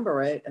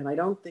remember it. And I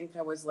don't think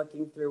I was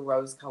looking through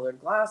rose-colored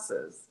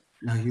glasses.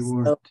 No, you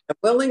weren't. So I'm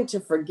willing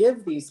to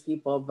forgive these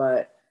people,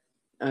 but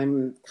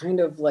I'm kind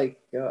of like,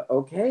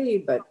 okay,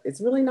 but it's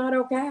really not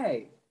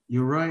okay.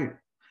 You're right.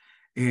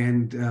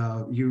 And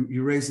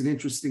you raise an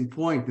interesting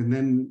point. And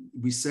then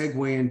we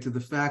segue into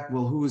the fact,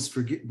 well,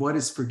 what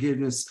is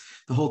forgiveness?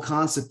 The whole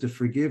concept of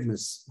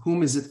forgiveness.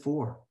 Whom is it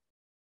for?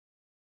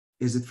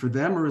 Is it for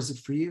them or is it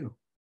for you?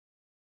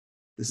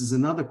 This is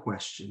another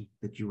question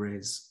that you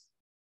raise.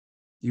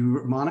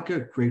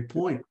 Monica, great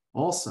point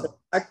also.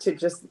 To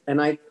just,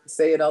 and I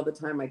say it all the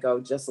time, I go,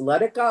 just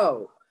let it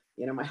go.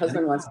 You know, my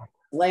husband wants to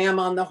slam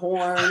on the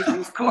horn.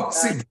 Of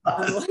course he does.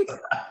 I'm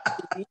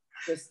like,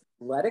 just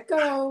let it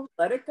go,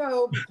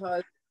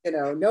 because, you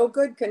know, no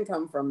good can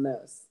come from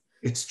this.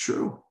 It's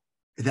true.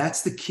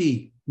 That's the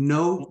key.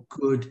 No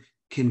good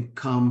can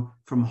come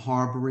from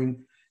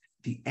harboring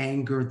the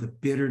anger, the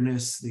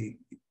bitterness,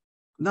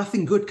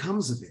 nothing good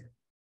comes of it.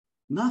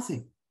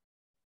 Nothing.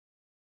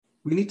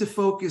 We need to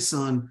focus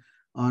on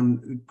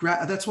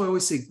that's why I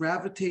always say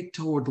gravitate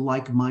toward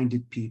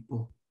like-minded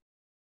people.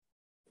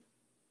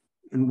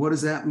 And what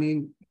does that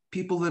mean?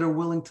 People that are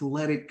willing to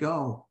let it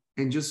go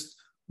and just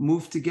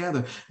move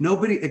together.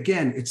 Nobody,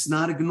 again, it's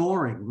not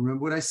ignoring.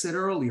 Remember what I said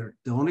earlier,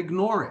 don't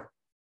ignore it,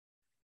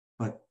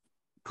 but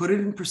put it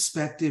in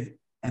perspective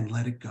and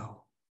let it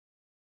go.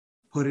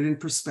 Put it in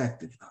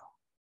perspective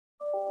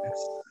though.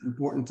 That's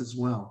important as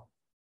well.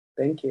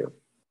 Thank you.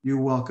 You're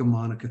welcome,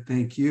 Monica.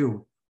 Thank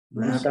you.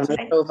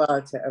 Shana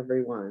Tova to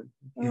everyone.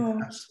 Yeah,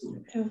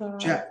 absolutely.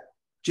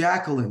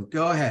 Jacqueline,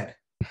 go ahead.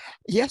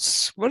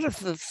 Yes, one of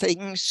the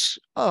things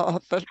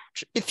that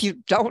if you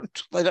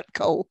don't let it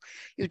go,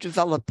 you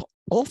develop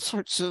all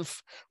sorts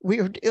of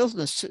weird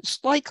illnesses,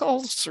 like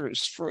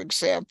ulcers, for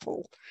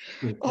example.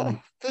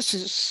 This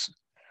is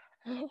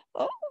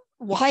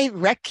why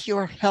wreck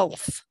your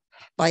health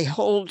by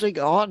holding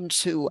on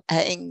to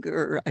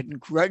anger and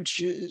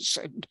grudges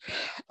and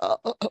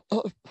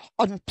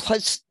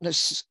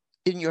unpleasantness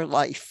in your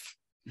life.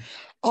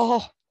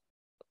 Oh,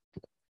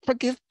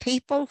 forgive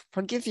people,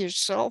 forgive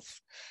yourself,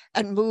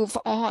 and move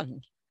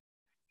on.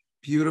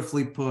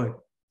 Beautifully put.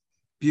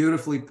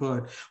 Beautifully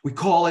put. We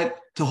call it,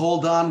 to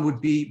hold on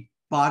would be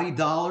body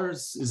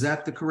dollars. Is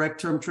that the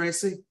correct term,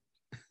 Tracy?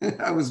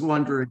 I was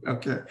wondering.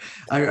 Okay.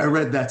 I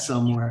read that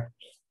somewhere.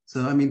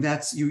 So, I mean,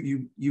 that's,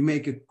 you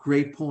make a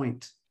great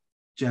point,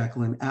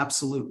 Jacqueline.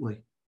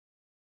 Absolutely.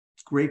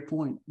 Great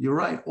point. You're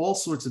right. All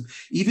sorts of,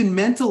 even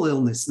mental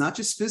illness, not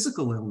just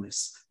physical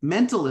illness,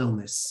 mental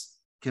illness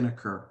can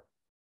occur.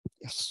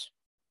 Yes.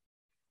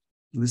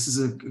 This is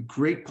a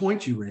great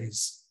point you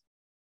raise.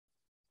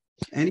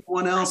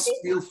 Anyone else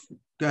feel?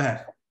 Go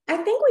ahead. I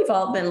think we've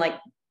all been like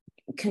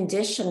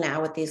conditioned now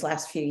with these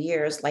last few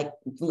years, like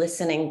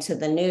listening to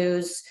the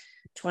news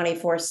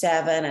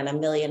 24/7 and a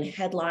million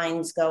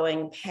headlines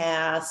going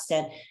past.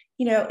 And,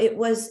 you know, it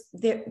was,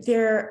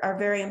 there are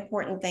very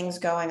important things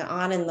going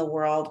on in the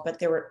world, but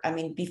there were, I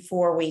mean,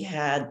 before we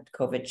had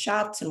COVID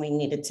shots and we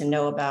needed to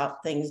know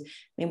about things, I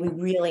mean, we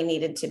really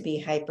needed to be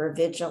hyper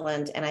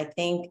vigilant. And I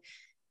think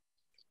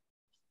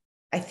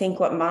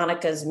what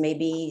Monica's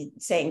maybe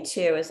saying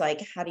too is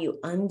like, how do you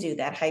undo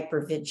that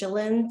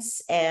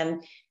hypervigilance?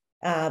 And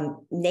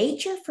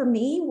nature for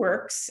me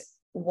works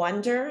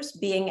wonders,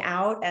 being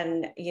out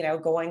and, you know,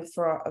 going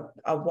for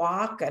a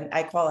walk, and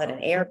I call it an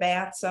air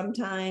bath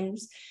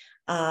sometimes.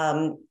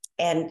 And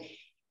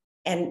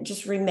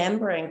just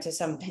remembering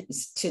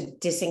to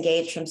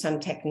disengage from some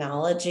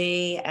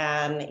technology,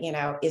 and, you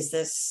know, is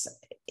this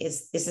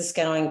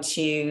going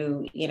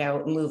to, you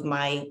know, move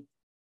my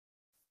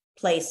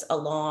place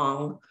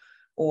along,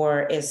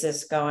 or is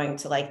this going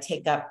to like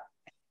take up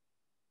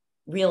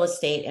real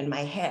estate in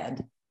my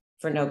head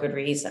for no good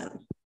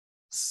reason?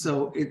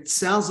 So it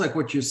sounds like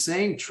what you're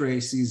saying,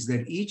 Tracy, is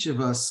that each of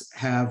us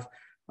have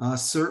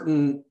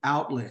certain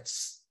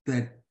outlets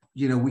that,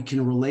 you know, we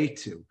can relate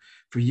to.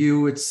 For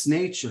you, it's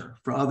nature.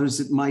 For others,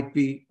 it might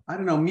be, I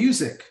don't know,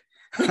 music.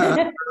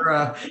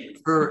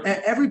 For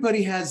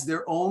everybody has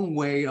their own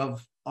way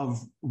of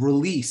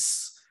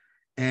release.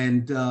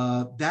 And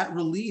that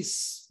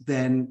release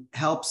then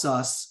helps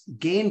us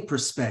gain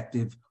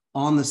perspective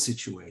on the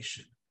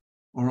situation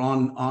or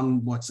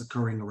on what's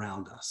occurring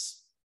around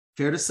us.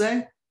 Fair to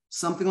say?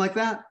 Something like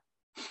that?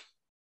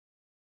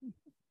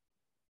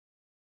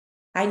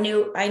 I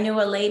knew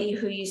a lady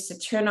who used to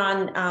turn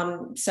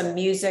on some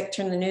music,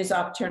 turn the news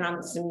off, turn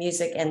on some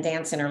music, and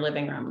dance in her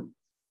living room.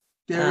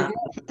 There you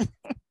go.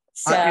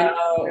 So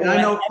and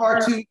I know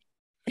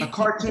a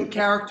cartoon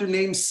character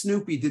named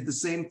Snoopy did the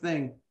same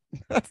thing.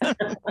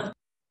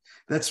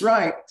 That's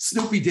right.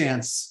 Snoopy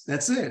dance.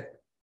 That's it.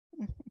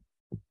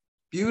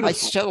 Beautiful. I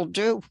still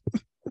do.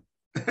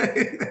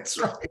 That's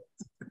right.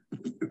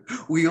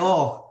 We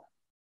all.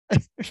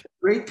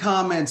 Great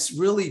comments.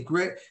 Really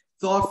great,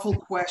 thoughtful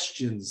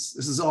questions.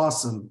 This is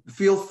awesome.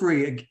 Feel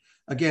free.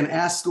 Again,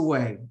 ask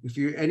away. If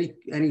you're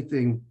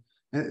anything,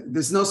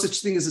 there's no such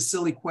thing as a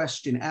silly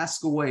question.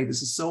 Ask away.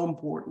 This is so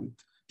important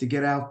to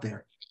get out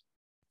there.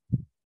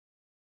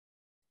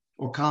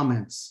 Or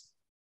comments.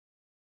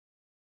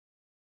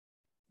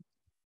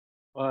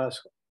 I'll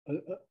ask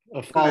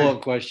a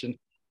follow-up question.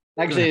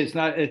 Actually, it's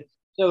not.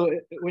 So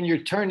when you're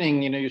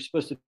turning, you know, you're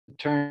supposed to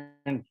turn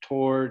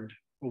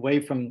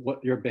away from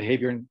what your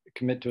behavior and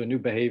commit to a new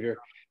behavior,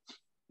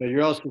 but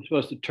you're also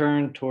supposed to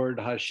turn toward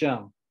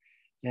Hashem.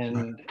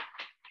 And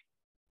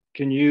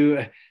can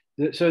you?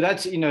 So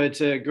that's, you know,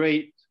 it's a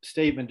great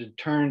statement to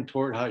turn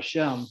toward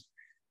Hashem,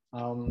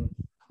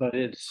 but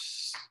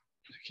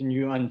can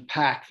you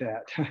unpack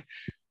that?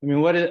 I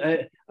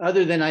mean,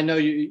 other than, I know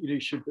you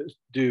should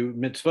do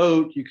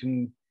mitzvot, you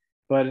can,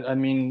 but I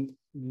mean,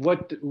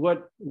 what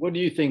do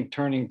you think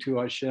turning to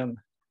Hashem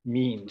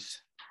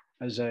means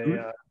as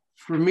a?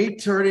 For me,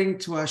 turning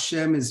to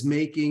Hashem is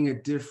making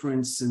a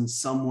difference in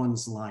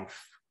someone's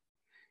life.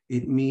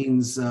 It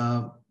means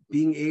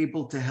being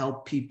able to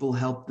help people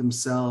help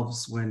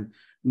themselves when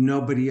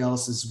nobody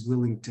else is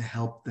willing to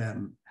help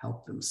them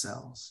help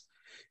themselves.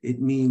 It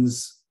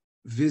means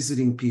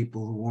visiting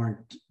people who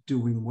aren't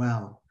doing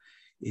well.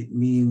 It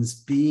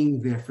means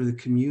being there for the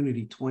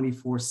community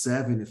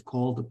 24/7 if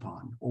called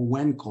upon or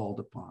when called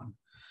upon.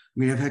 I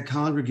mean, I've had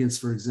congregants,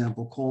 for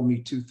example, call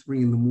me 2,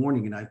 3 in the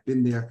morning, and I've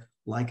been there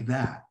like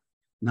that.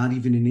 Not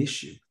even an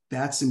issue.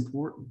 That's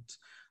important.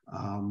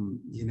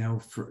 You know,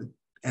 for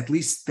at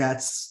least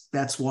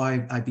that's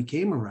why I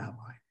became a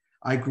rabbi.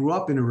 I grew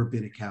up in a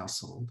rabbinic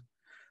household.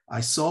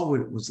 I saw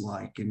what it was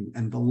like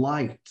and the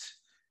light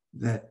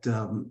that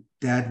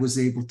Dad was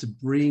able to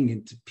bring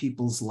into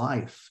people's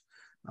life.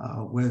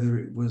 Whether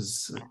it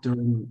was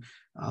during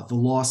the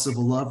loss of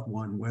a loved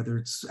one, whether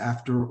it's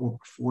after or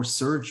before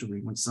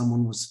surgery, when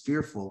someone was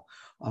fearful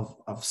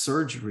of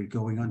surgery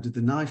going under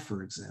the knife,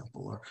 for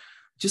example, or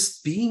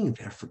just being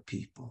there for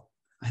people.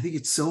 I think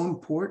it's so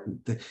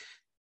important that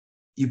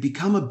you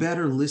become a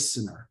better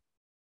listener.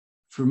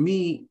 For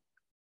me,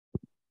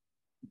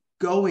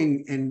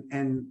 going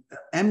and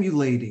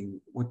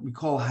emulating what we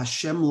call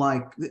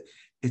Hashem-like,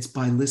 it's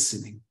by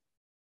listening.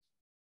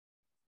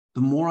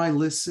 The more I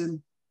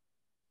listen,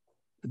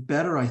 the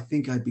better I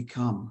think I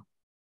become,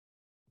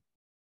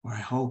 or I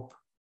hope.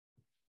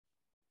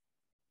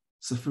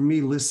 So for me,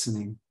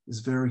 listening is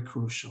very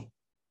crucial.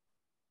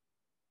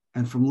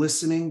 And from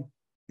listening,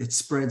 it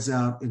spreads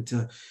out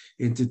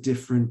into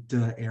different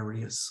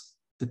areas,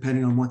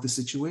 depending on what the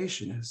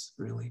situation is,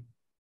 really.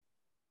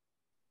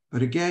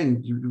 But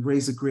again, you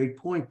raise a great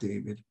point,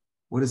 David.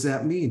 What does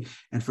that mean?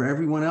 And for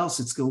everyone else,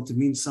 it's going to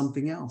mean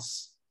something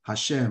else.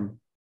 Hashem.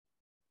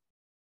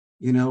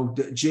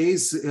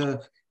 Jay's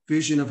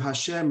vision of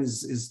Hashem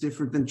is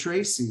different than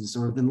Tracy's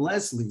or than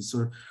Leslie's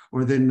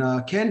or than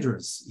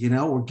Kendra's,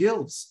 or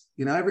Gil's.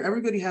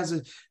 Everybody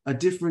has a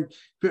different,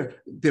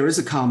 there is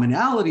a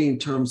commonality in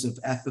terms of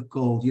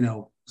ethical,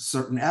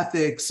 certain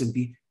ethics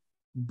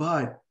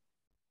but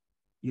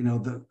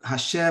the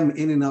Hashem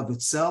in and of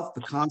itself,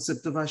 the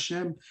concept of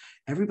Hashem,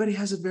 everybody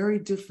has a very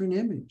different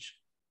image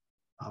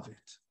of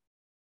it,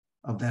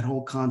 of that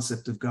whole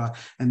concept of God.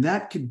 And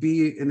that could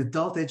be an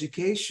adult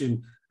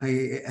education,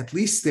 at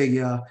least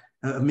a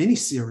mini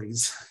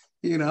series,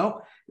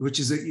 which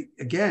is,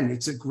 again,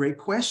 it's a great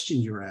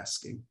question you're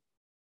asking.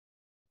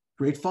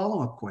 Great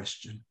follow-up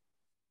question.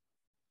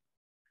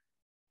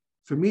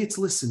 For me, it's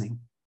listening.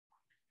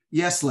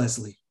 Yes,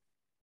 Leslie.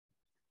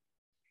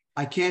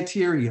 I can't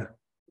hear you.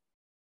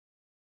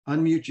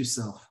 Unmute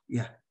yourself.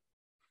 Yeah.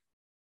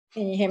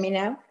 Can you hear me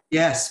now?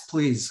 Yes,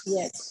 please.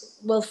 Yes.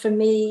 Well, for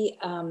me,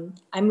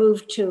 I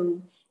moved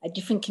to a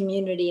different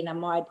community and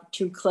I'm not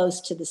too close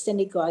to the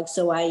synagogue.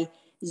 So I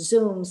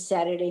Zoom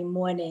Saturday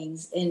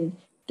mornings in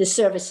the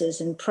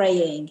services and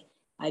praying.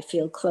 I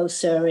feel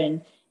closer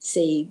and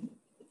see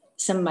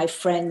some of my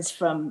friends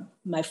from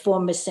my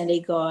former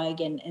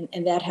synagogue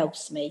and that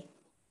helps me.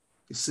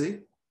 You see,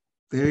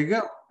 there you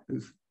go.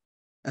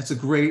 That's a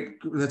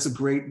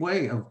great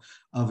way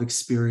of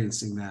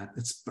experiencing that.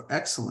 It's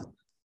excellent.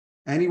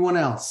 Anyone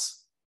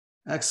else?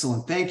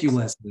 Excellent. Thank you,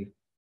 Leslie.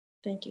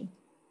 Thank you.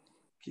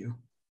 Thank you.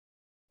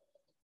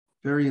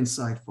 Very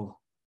insightful.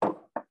 I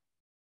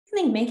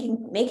think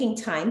making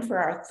time for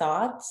our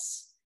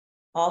thoughts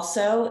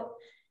also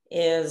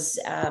is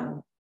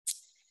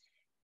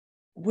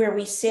where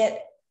we sit.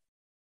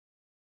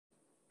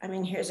 I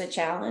mean, here's a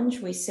challenge.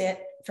 We sit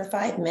for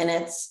 5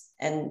 minutes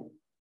and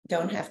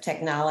don't have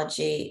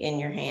technology in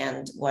your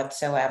hand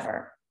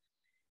whatsoever.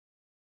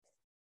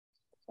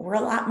 We're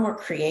a lot more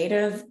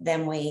creative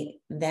than we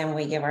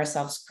give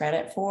ourselves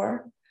credit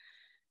for.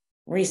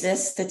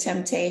 Resist the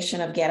temptation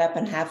of get up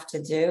and have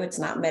to do. It's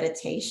not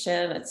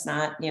meditation. It's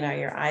not,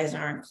 your eyes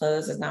aren't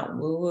closed. It's not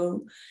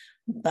woo-woo.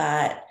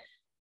 But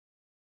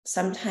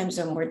sometimes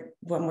when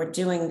we're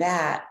doing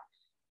that,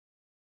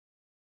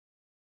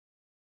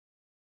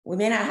 we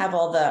may not have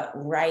all the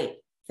right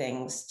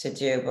things to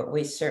do, but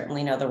we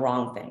certainly know the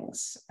wrong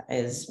things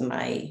is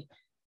my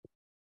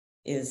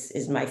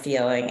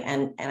feeling.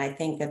 And I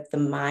think that the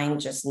mind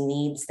just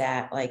needs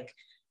that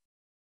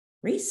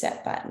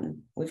reset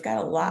button. We've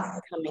got a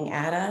lot coming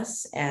at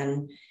us.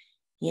 And,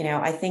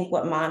 I think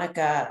what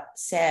Monica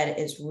said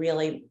is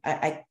really,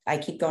 I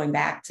keep going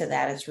back to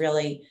that. It's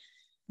really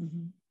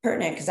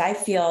pertinent because I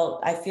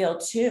feel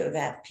too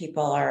that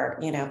people are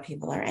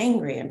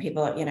angry and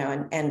people,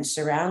 and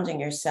surrounding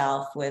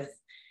yourself with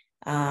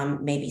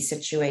maybe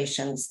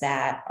situations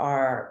that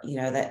are,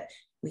 that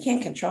we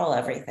can't control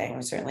everything.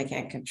 We certainly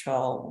can't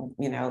control,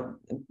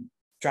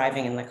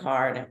 driving in the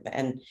car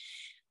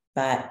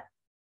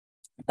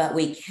but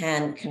we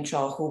can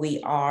control who we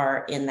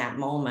are in that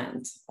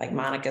moment. Like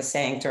Monica's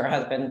saying to her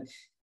husband,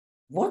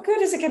 what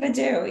good is it going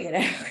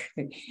to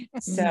do?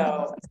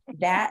 So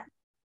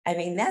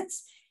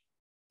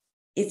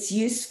it's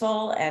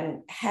useful,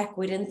 and heck,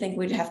 we didn't think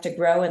we'd have to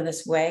grow in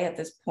this way at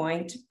this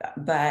point,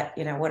 but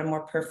what a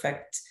more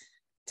perfect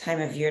time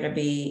of year to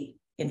be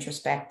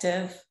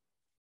introspective.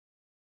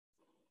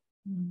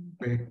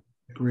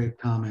 Great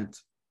comment.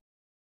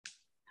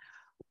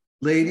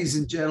 Ladies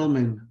and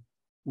gentlemen,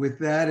 with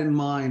that in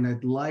mind,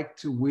 I'd like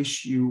to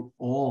wish you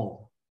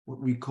all what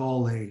we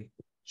call a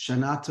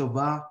Shana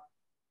Tova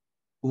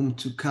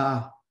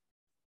Umtuka,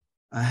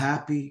 a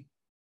happy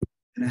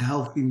and a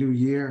healthy new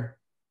year.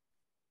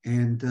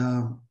 And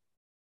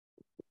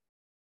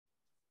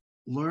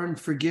learn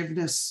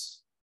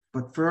forgiveness.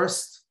 But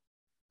first,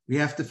 we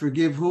have to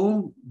forgive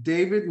whom?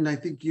 David, and I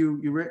think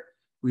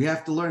we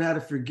have to learn how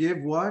to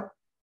forgive what?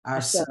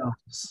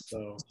 Ourselves.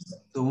 So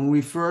when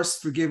we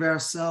first forgive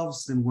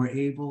ourselves, then we're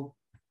able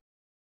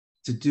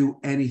to do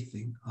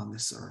anything on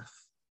this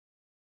earth.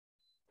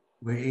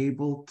 We're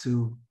able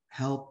to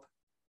help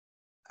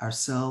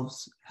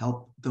ourselves,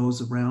 help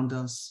those around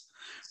us.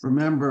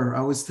 Remember, I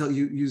always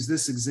use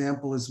this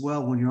example as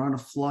well. When you're on a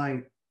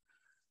flight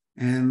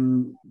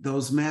and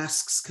those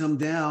masks come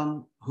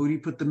down, who do you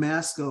put the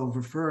mask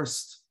over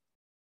first?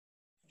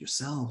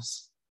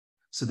 Yourselves.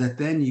 So that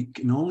then you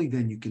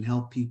can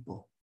help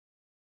people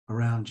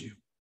around you.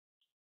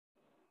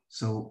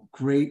 So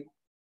great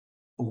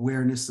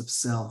awareness of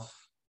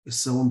self is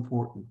so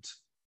important.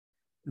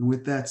 And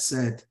with that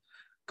said,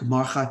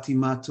 Gemar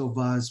Chatima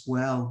Tova as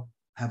well.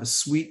 Have a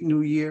sweet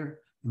new year.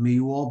 And may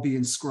you all be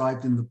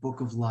inscribed in the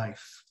book of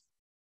life.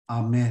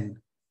 Amen.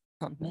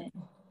 Amen.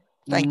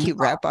 Thank you,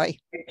 Rabbi.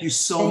 Thank you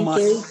so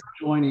much for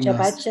joining us.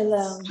 Shabbat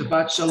Shalom.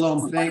 Shabbat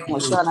Shalom. Thank you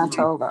Shana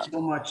Tova.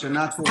 so much.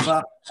 Shana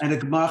Tova and a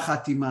Gemar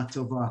Chatima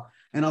Tova.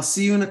 And I'll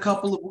see you in a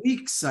couple of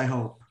weeks, I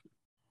hope.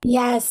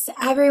 Yes,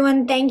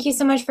 everyone, thank you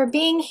so much for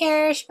being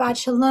here. Shabbat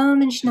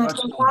Shalom and Shana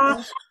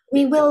Tova.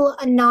 We will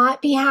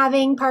not be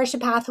having Parsha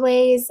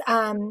Pathways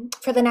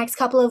for the next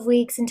couple of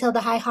weeks until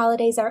the high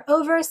holidays are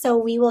over. So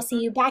we will see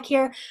you back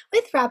here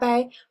with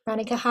Rabbi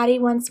Ronnie Kehati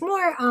once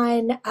more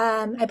on,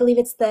 I believe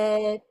it's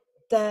the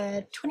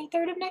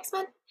 23rd of next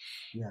month?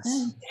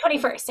 Yes.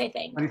 21st, I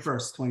think.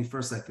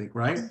 21st, I think,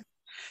 right?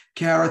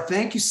 Kara,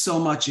 thank you so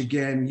much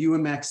again, you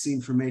and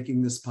Maxine, for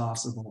making this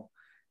possible.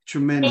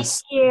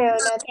 Tremendous. Thank you.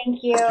 No,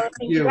 thank you.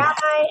 Thank you,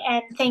 Rabbi.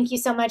 And thank you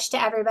so much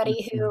to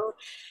everybody who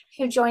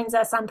joins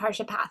us on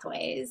Parsha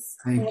Pathways.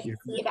 Thank you.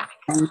 See you back.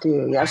 Thank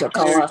you.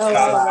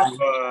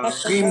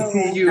 Same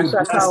to you.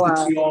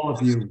 Blessings to all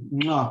of you.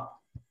 Mwah.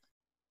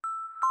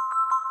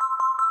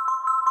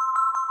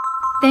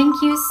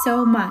 Thank you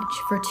so much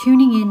for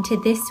tuning in to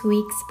this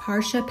week's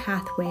Parsha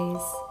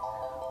Pathways.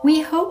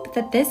 We hope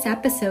that this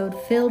episode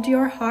filled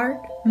your heart,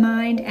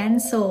 mind,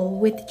 and soul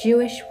with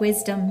Jewish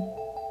wisdom.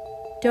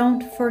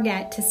 Don't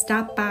forget to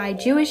stop by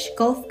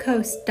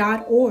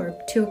jewishgulfcoast.org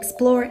to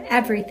explore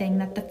everything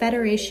that the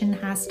Federation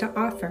has to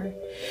offer.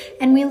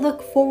 And we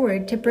look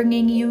forward to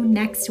bringing you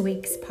next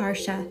week's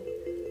Parsha.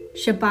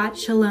 Shabbat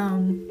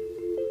Shalom.